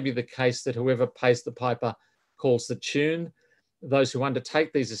it may be the case that whoever pays the piper calls the tune, those who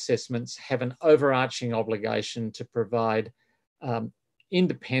undertake these assessments have an overarching obligation to provide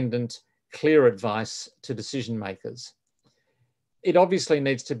independent, clear advice to decision makers. It obviously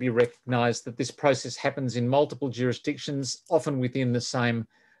needs to be recognised that this process happens in multiple jurisdictions, often within the same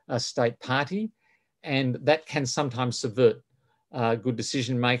state party, and that can sometimes subvert good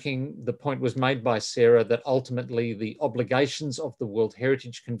decision making. The point was made by Sarah that ultimately the obligations of the World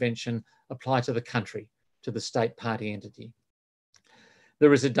Heritage Convention apply to the country, to the state party entity.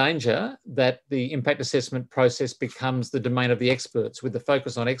 There is a danger that the impact assessment process becomes the domain of the experts, with the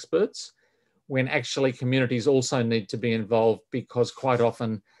focus on experts, when actually communities also need to be involved, because quite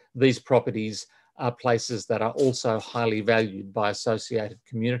often these properties are places that are also highly valued by associated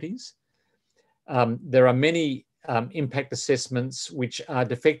communities. There are many impact assessments which are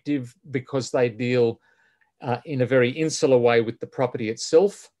defective because they deal in a very insular way with the property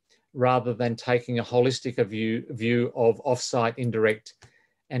itself, rather than taking a holistic view of off-site, indirect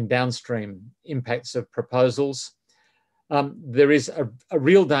and downstream impacts of proposals. There is a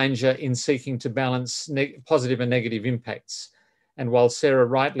real danger in seeking to balance positive and negative impacts. And while Sarah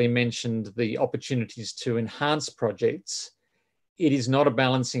rightly mentioned the opportunities to enhance projects, it is not a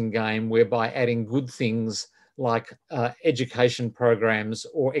balancing game whereby adding good things like education programs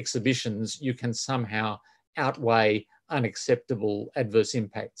or exhibitions, you can somehow outweigh unacceptable adverse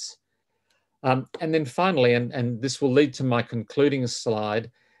impacts. And then finally, and this will lead to my concluding slide,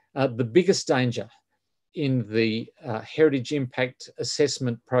 the biggest danger in the heritage impact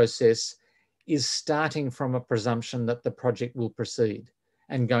assessment process is starting from a presumption that the project will proceed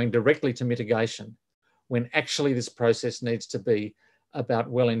and going directly to mitigation, when actually this process needs to be about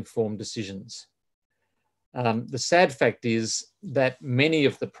well-informed decisions. The sad fact is that many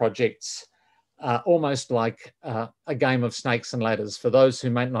of the projects are almost like a game of snakes and ladders. For those who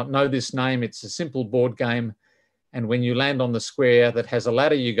may not know this name, it's a simple board game. And when you land on the square that has a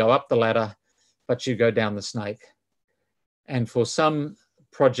ladder, you go up the ladder, but you go down the snake. And for some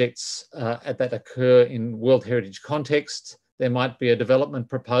projects that occur in World Heritage context, there might be a development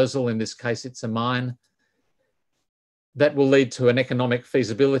proposal, in this case it's a mine, that will lead to an economic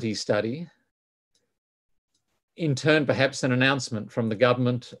feasibility study. In turn, perhaps an announcement from the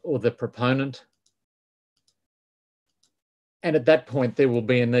government or the proponent. And at that point, there will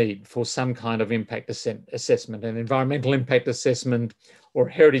be a need for some kind of impact assessment, an environmental impact assessment or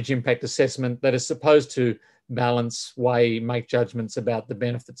heritage impact assessment that is supposed to balance, weigh, make judgments about the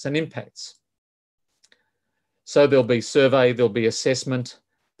benefits and impacts. So there'll be survey, there'll be assessment,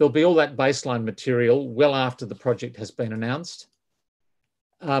 there'll be all that baseline material well after the project has been announced.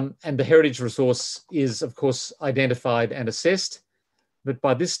 And the heritage resource is, of course, identified and assessed. But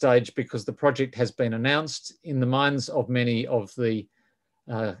by this stage, because the project has been announced, in the minds of many of the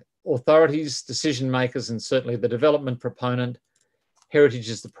authorities, decision makers, and certainly the development proponent, heritage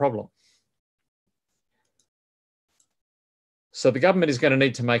is the problem. So the government is going to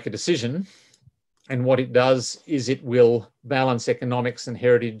need to make a decision. And what it does is it will balance economics and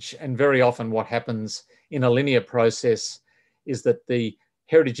heritage. And very often what happens in a linear process is that the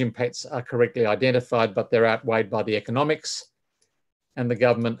heritage impacts are correctly identified, but they're outweighed by the economics. And the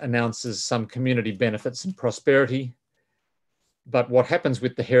government announces some community benefits and prosperity. But what happens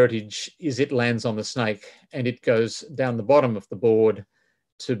with the heritage is it lands on the snake and it goes down the bottom of the board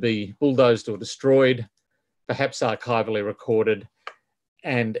to be bulldozed or destroyed, perhaps archivally recorded,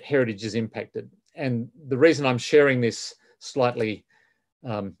 and heritage is impacted. And the reason I'm sharing this slightly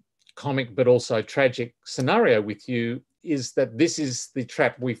comic but also tragic scenario with you is that this is the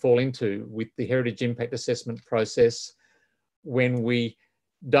trap we fall into with the heritage impact assessment process when we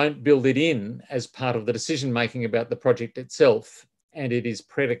don't build it in as part of the decision making about the project itself, and it is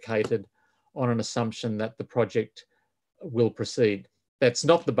predicated on an assumption that the project will proceed. That's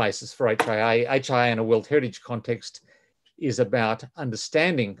not the basis for HIA. HIA in a World Heritage context is about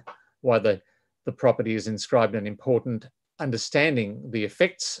understanding why the property is inscribed and important, understanding the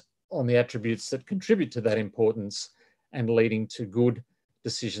effects on the attributes that contribute to that importance, and leading to good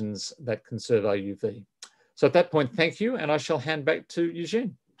decisions that conserve OUV. So at that point, thank you, and I shall hand back to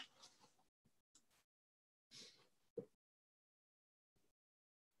Eugene.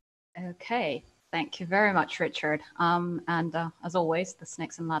 Okay, thank you very much, Richard. As always, the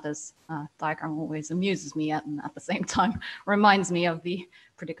snakes and ladders diagram always amuses me and at the same time reminds me of the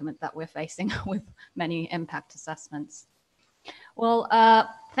predicament that we're facing with many impact assessments. Well,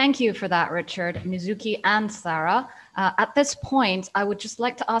 thank you for that, Richard, Mizuki, and Sarah. At this point, I would just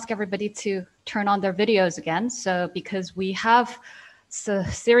like to ask everybody to turn on their videos again. So because we have a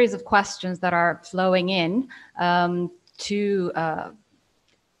series of questions that are flowing in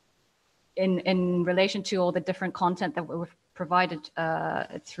in relation to all the different content that we've provided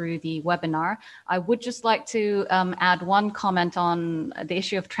through the webinar. I would just like to add one comment on the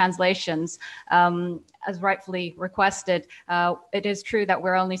issue of translations. As rightfully requested, it is true that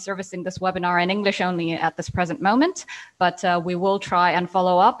we're only servicing this webinar in English only at this present moment, but we will try and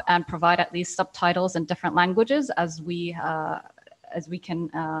follow up and provide at least subtitles in different languages as we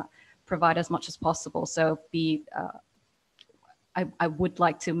can provide as much as possible. So I would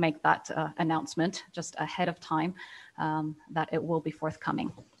like to make that announcement just ahead of time that it will be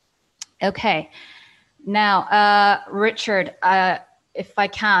forthcoming. Okay, now Richard, if I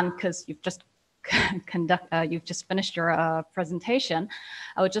can, because you've just finished your presentation,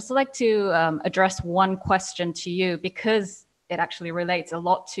 I would just like to address one question to you because it actually relates a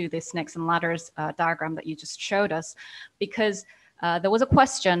lot to this snakes and ladders diagram that you just showed us, because there was a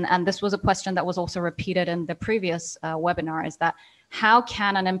question, and this was a question that was also repeated in the previous webinar, is that how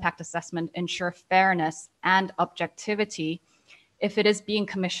can an impact assessment ensure fairness and objectivity if it is being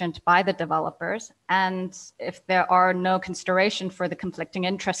commissioned by the developers and if there are no consideration for the conflicting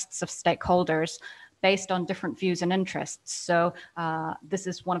interests of stakeholders based on different views and interests? So this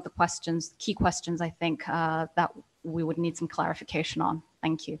is one of the questions, key questions, I think, that we would need some clarification on.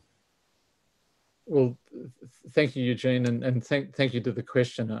 Thank you. Well, thank you, Eugene, and thank you to the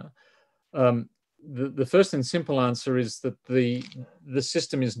questioner. The first and simple answer is that the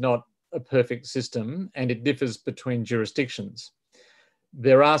system is not a perfect system and it differs between jurisdictions.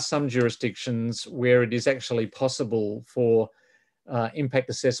 There are some jurisdictions where it is actually possible for impact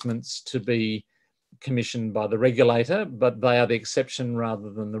assessments to be commissioned by the regulator, but they are the exception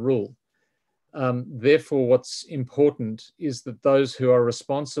rather than the rule. Therefore, what's important is that those who are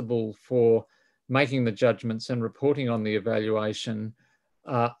responsible for making the judgments and reporting on the evaluation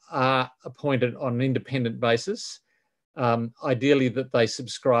are appointed on an independent basis. Ideally that they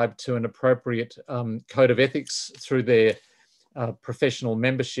subscribe to an appropriate code of ethics through their professional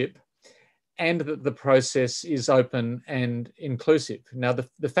membership, and that the process is open and inclusive. Now,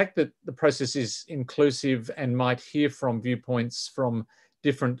 the fact that the process is inclusive and might hear from viewpoints from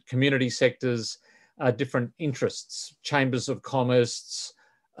different community sectors, different interests, chambers of commerce,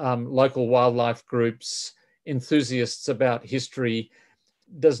 local wildlife groups, enthusiasts about history,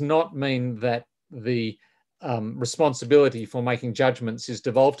 does not mean that the responsibility for making judgments is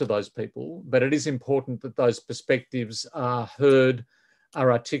devolved to those people, but it is important that those perspectives are heard,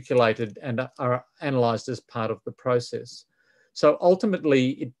 are articulated, and are analysed as part of the process. So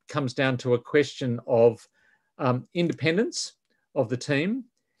ultimately, it comes down to a question of independence of the team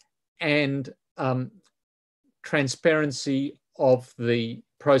and transparency of the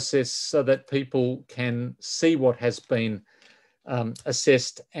process so that people can see what has been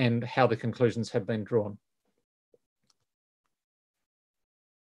assessed and how the conclusions have been drawn.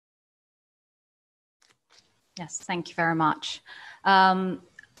 Yes, thank you very much.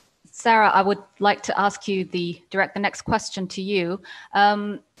 Sarah, I would like to ask you direct the next question to you.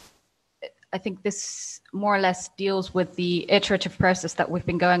 I think this more or less deals with the iterative process that we've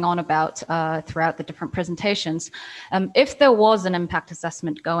been going on about throughout the different presentations. If there was an impact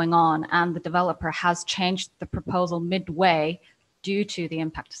assessment going on and the developer has changed the proposal midway due to the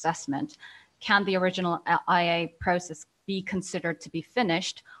impact assessment, can the original IA process be considered to be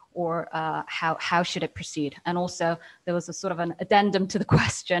finished, or how should it proceed? And also, there was a sort of an addendum to the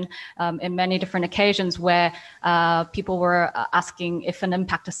question in many different occasions where people were asking if an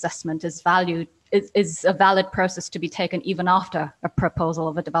impact assessment is a valid process to be taken even after a proposal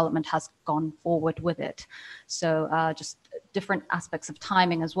of a development has gone forward with it. So just different aspects of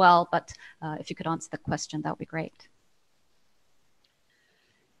timing as well, but if you could answer the question, that would be great.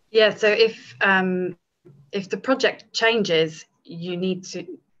 Yeah, so if the project changes, you need to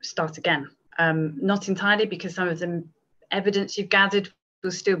start again. Not entirely, because some of the evidence you've gathered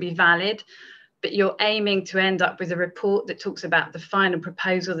will still be valid, but you're aiming to end up with a report that talks about the final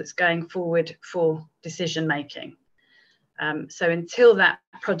proposal that's going forward for decision making. So until that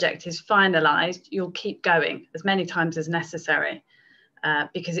project is finalised, you'll keep going as many times as necessary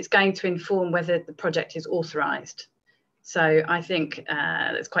because it's going to inform whether the project is authorised. So I think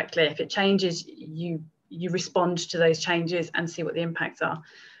that's quite clear. If it changes, you respond to those changes and see what the impacts are.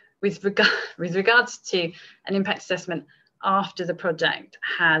 With regards to an impact assessment after the project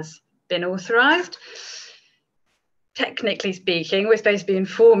has been authorised, technically speaking, we're supposed to be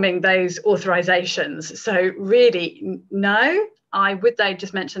informing those authorisations. So really, no. I would though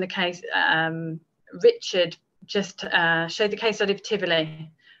just mention the case, Richard just showed the case study of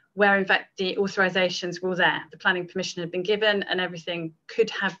Tivoli, where in fact the authorisations were there. The planning permission had been given and everything could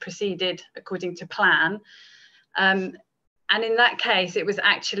have proceeded according to plan. And in that case, it was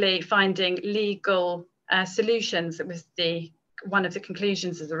actually finding legal solutions that was one of the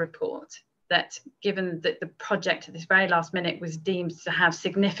conclusions of the report, that given that the project at this very last minute was deemed to have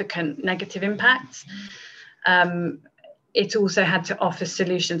significant negative impacts, it also had to offer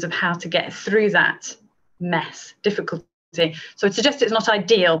solutions of how to get through that difficulty. So I'd suggest it's not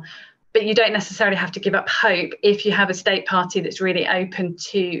ideal, but you don't necessarily have to give up hope if you have a state party that's really open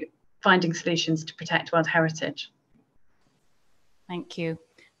to finding solutions to protect world heritage. Thank you.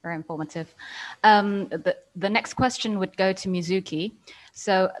 Very informative. The next question would go to Mizuki.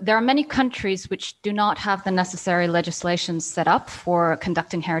 So there are many countries which do not have the necessary legislation set up for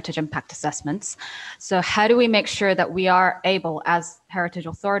conducting heritage impact assessments. So how do we make sure that we are able, as heritage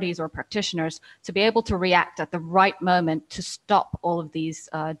authorities or practitioners, to be able to react at the right moment to stop all of these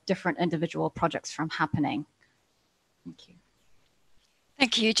different individual projects from happening? Thank you.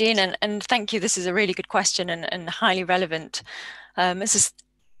 Thank you, Eugene, and thank you. This is a really good question and highly relevant.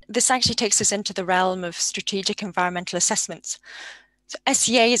 This actually takes us into the realm of strategic environmental assessments. So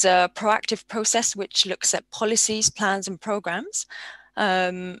SEA is a proactive process which looks at policies, plans, and programs,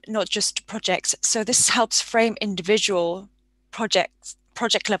 not just projects. So this helps frame individual project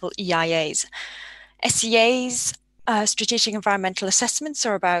level EIAs. SEA's strategic environmental assessments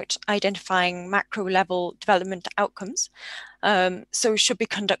are about identifying macro level development outcomes, so should be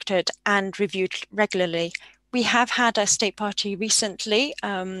conducted and reviewed regularly. We have had a state party recently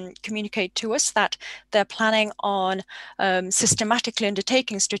communicate to us that they're planning on systematically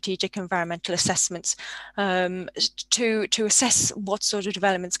undertaking strategic environmental assessments to assess what sort of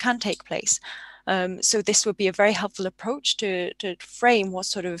developments can take place. So this would be a very helpful approach to frame what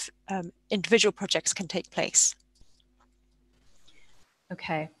sort of individual projects can take place.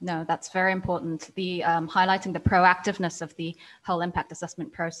 Okay, no, that's very important. The highlighting the proactiveness of the whole impact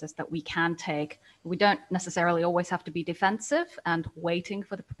assessment process that we can take. We don't necessarily always have to be defensive and waiting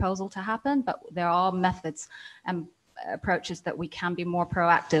for the proposal to happen, but there are methods and approaches that we can be more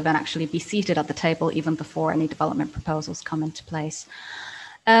proactive and actually be seated at the table even before any development proposals come into place.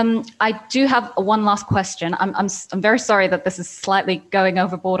 I do have one last question. I'm very sorry that this is slightly going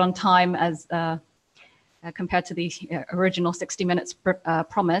overboard on time as compared to the original 60 minutes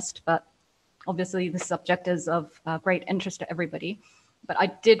promised, but obviously the subject is of great interest to everybody. But I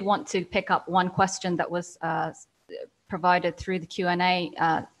did want to pick up one question that was provided through the Q&A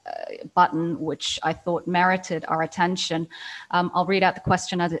button, which I thought merited our attention. I'll read out the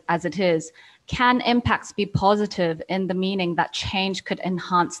question as it is. Can impacts be positive in the meaning that change could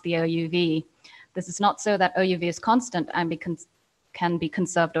enhance the OUV? This is not so that OUV is constant and can be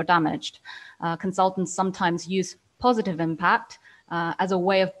conserved or damaged. Consultants sometimes use positive impact as a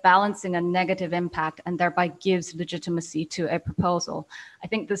way of balancing a negative impact and thereby gives legitimacy to a proposal. I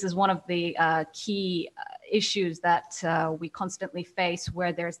think this is one of the key issues that we constantly face,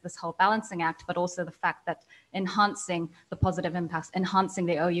 where there's this whole balancing act, but also the fact that enhancing the positive impacts, enhancing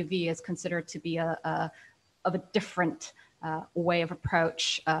the OUV is considered to be of a different way of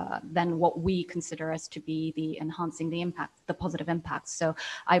approach than what we consider as to be the enhancing the impact, the positive impacts. So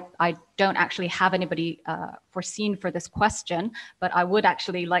I don't actually have anybody foreseen for this question, but I would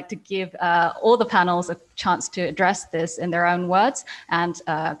actually like to give all the panels a chance to address this in their own words and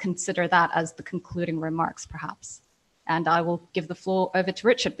consider that as the concluding remarks, perhaps. And I will give the floor over to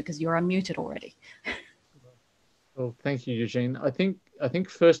Richard because you're unmuted already. Well, thank you, Eugene. I think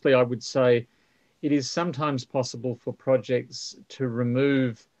firstly, I would say it is sometimes possible for projects to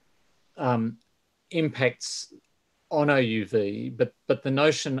remove impacts on OUV, but the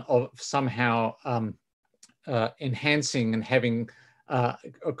notion of somehow enhancing and having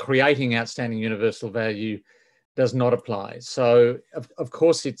or creating outstanding universal value does not apply. So of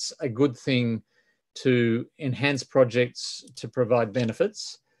course it's a good thing to enhance projects to provide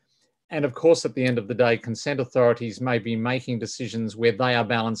benefits. And of course, at the end of the day, consent authorities may be making decisions where they are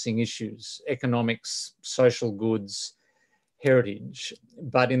balancing issues, economics, social goods, heritage.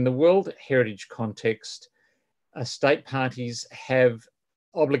 But in the World Heritage context, state parties have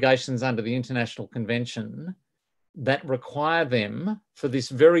obligations under the International Convention that require them, for this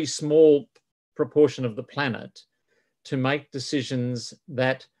very small proportion of the planet, to make decisions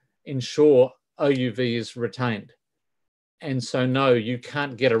that ensure OUV is retained. And so, no, you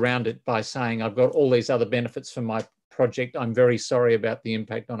can't get around it by saying, I've got all these other benefits for my project. I'm very sorry about the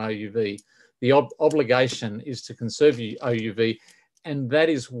impact on OUV. The obligation is to conserve OUV. And that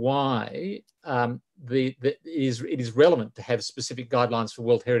is why it is relevant to have specific guidelines for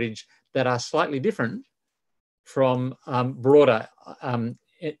World Heritage that are slightly different from broader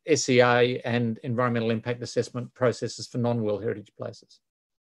SEA and environmental impact assessment processes for non-World Heritage places.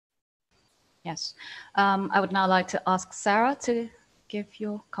 Yes. I would now like to ask Sarah to give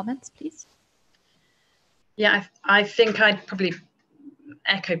your comments, please. Yeah, I think I'd probably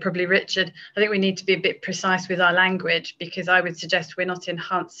echo Richard. I think we need to be a bit precise with our language, because I would suggest we're not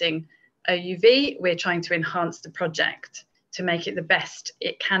enhancing OUV, we're trying to enhance the project to make it the best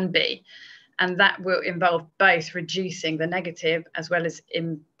it can be. And that will involve both reducing the negative as well as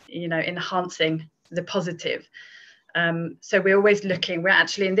enhancing the positive. So we're always looking, we're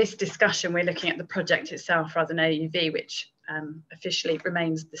actually in this discussion, we're looking at the project itself rather than OUV, which officially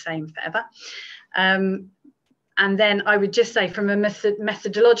remains the same forever. And then I would just say, from a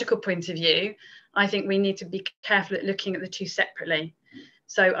methodological point of view, I think we need to be careful at looking at the two separately.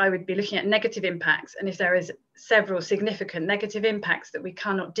 So I would be looking at negative impacts, and if there is several significant negative impacts that we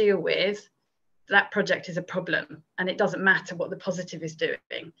cannot deal with, that project is a problem, and it doesn't matter what the positive is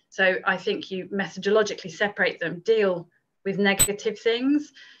doing. So I think you methodologically separate them, deal with negative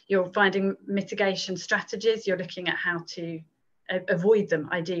things, you're finding mitigation strategies, you're looking at how to avoid them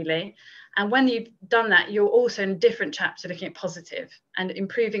ideally. And when you've done that, you're also in a different chapter looking at positive and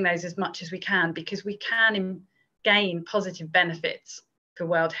improving those as much as we can, because we can gain positive benefits for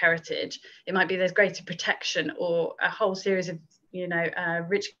World Heritage. It might be there's greater protection or a whole series of,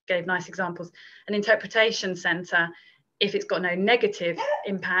 Rich gave nice examples. An interpretation centre, if it's got no negative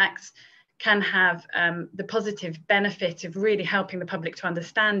impacts, can have the positive benefit of really helping the public to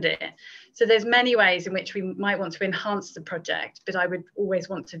understand it. So there's many ways in which we might want to enhance the project, but I would always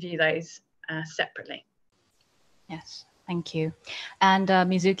want to view those separately. Yes, thank you. And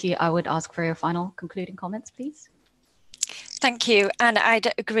Mizuki, I would ask for your final concluding comments, please. Thank you. And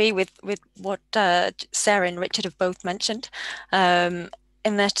I'd agree with what Sarah and Richard have both mentioned, in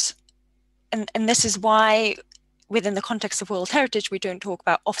that, and this is why within the context of World Heritage, we don't talk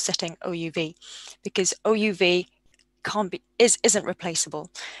about offsetting OUV, because OUV isn't replaceable.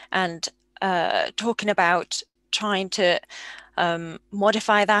 And talking about trying to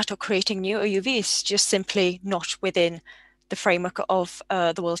modify that or creating new OUV is just simply not within the framework of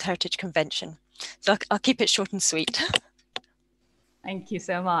the World Heritage Convention. So I'll keep it short and sweet. Thank you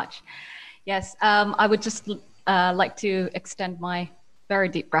so much. Yes, I would just like to extend my very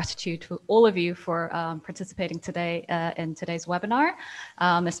deep gratitude to all of you for participating today in today's webinar,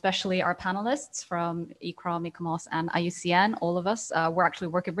 especially our panelists from ICCROM, ICCOMOS, and IUCN. All of us, we're actually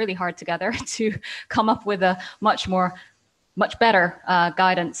working really hard together to come up with a much better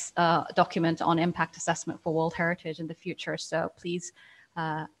guidance document on impact assessment for World Heritage in the future. So please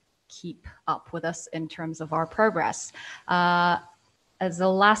keep up with us in terms of our progress. As a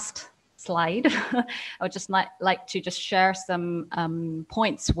last slide, I would just like to just share some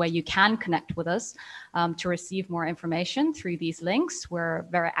points where you can connect with us to receive more information through these links. We're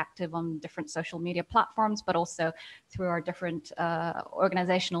very active on different social media platforms, but also through our different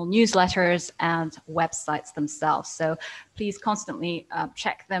organizational newsletters and websites themselves. So please constantly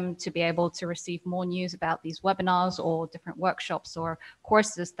check them to be able to receive more news about these webinars or different workshops or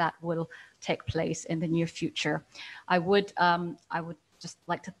courses that will take place in the near future. I would just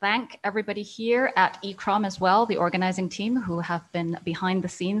like to thank everybody here at ICCROM as well, the organizing team who have been behind the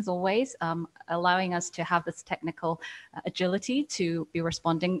scenes always, allowing us to have this technical agility to be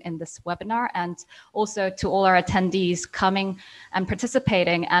responding in this webinar, and also to all our attendees coming and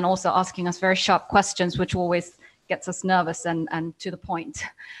participating and also asking us very sharp questions, which always gets us nervous and to the point.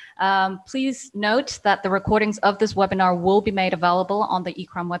 Please note that the recordings of this webinar will be made available on the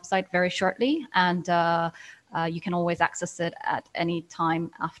ICCROM website very shortly, and you can always access it at any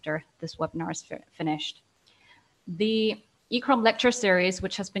time after this webinar is finished. The ICCROM lecture series,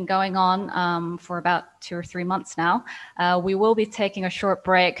 which has been going on for about 2 or 3 months now, we will be taking a short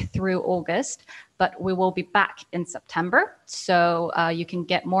break through August, but we will be back in September. So you can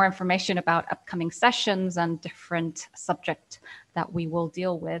get more information about upcoming sessions and different subjects that we will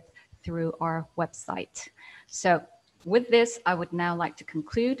deal with through our website. So with this, I would now like to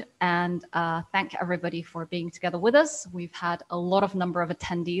conclude and thank everybody for being together with us. We've had a lot of number of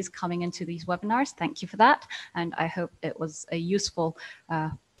attendees coming into these webinars. Thank you for that. And I hope it was a useful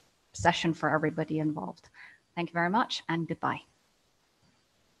session for everybody involved. Thank you very much and goodbye.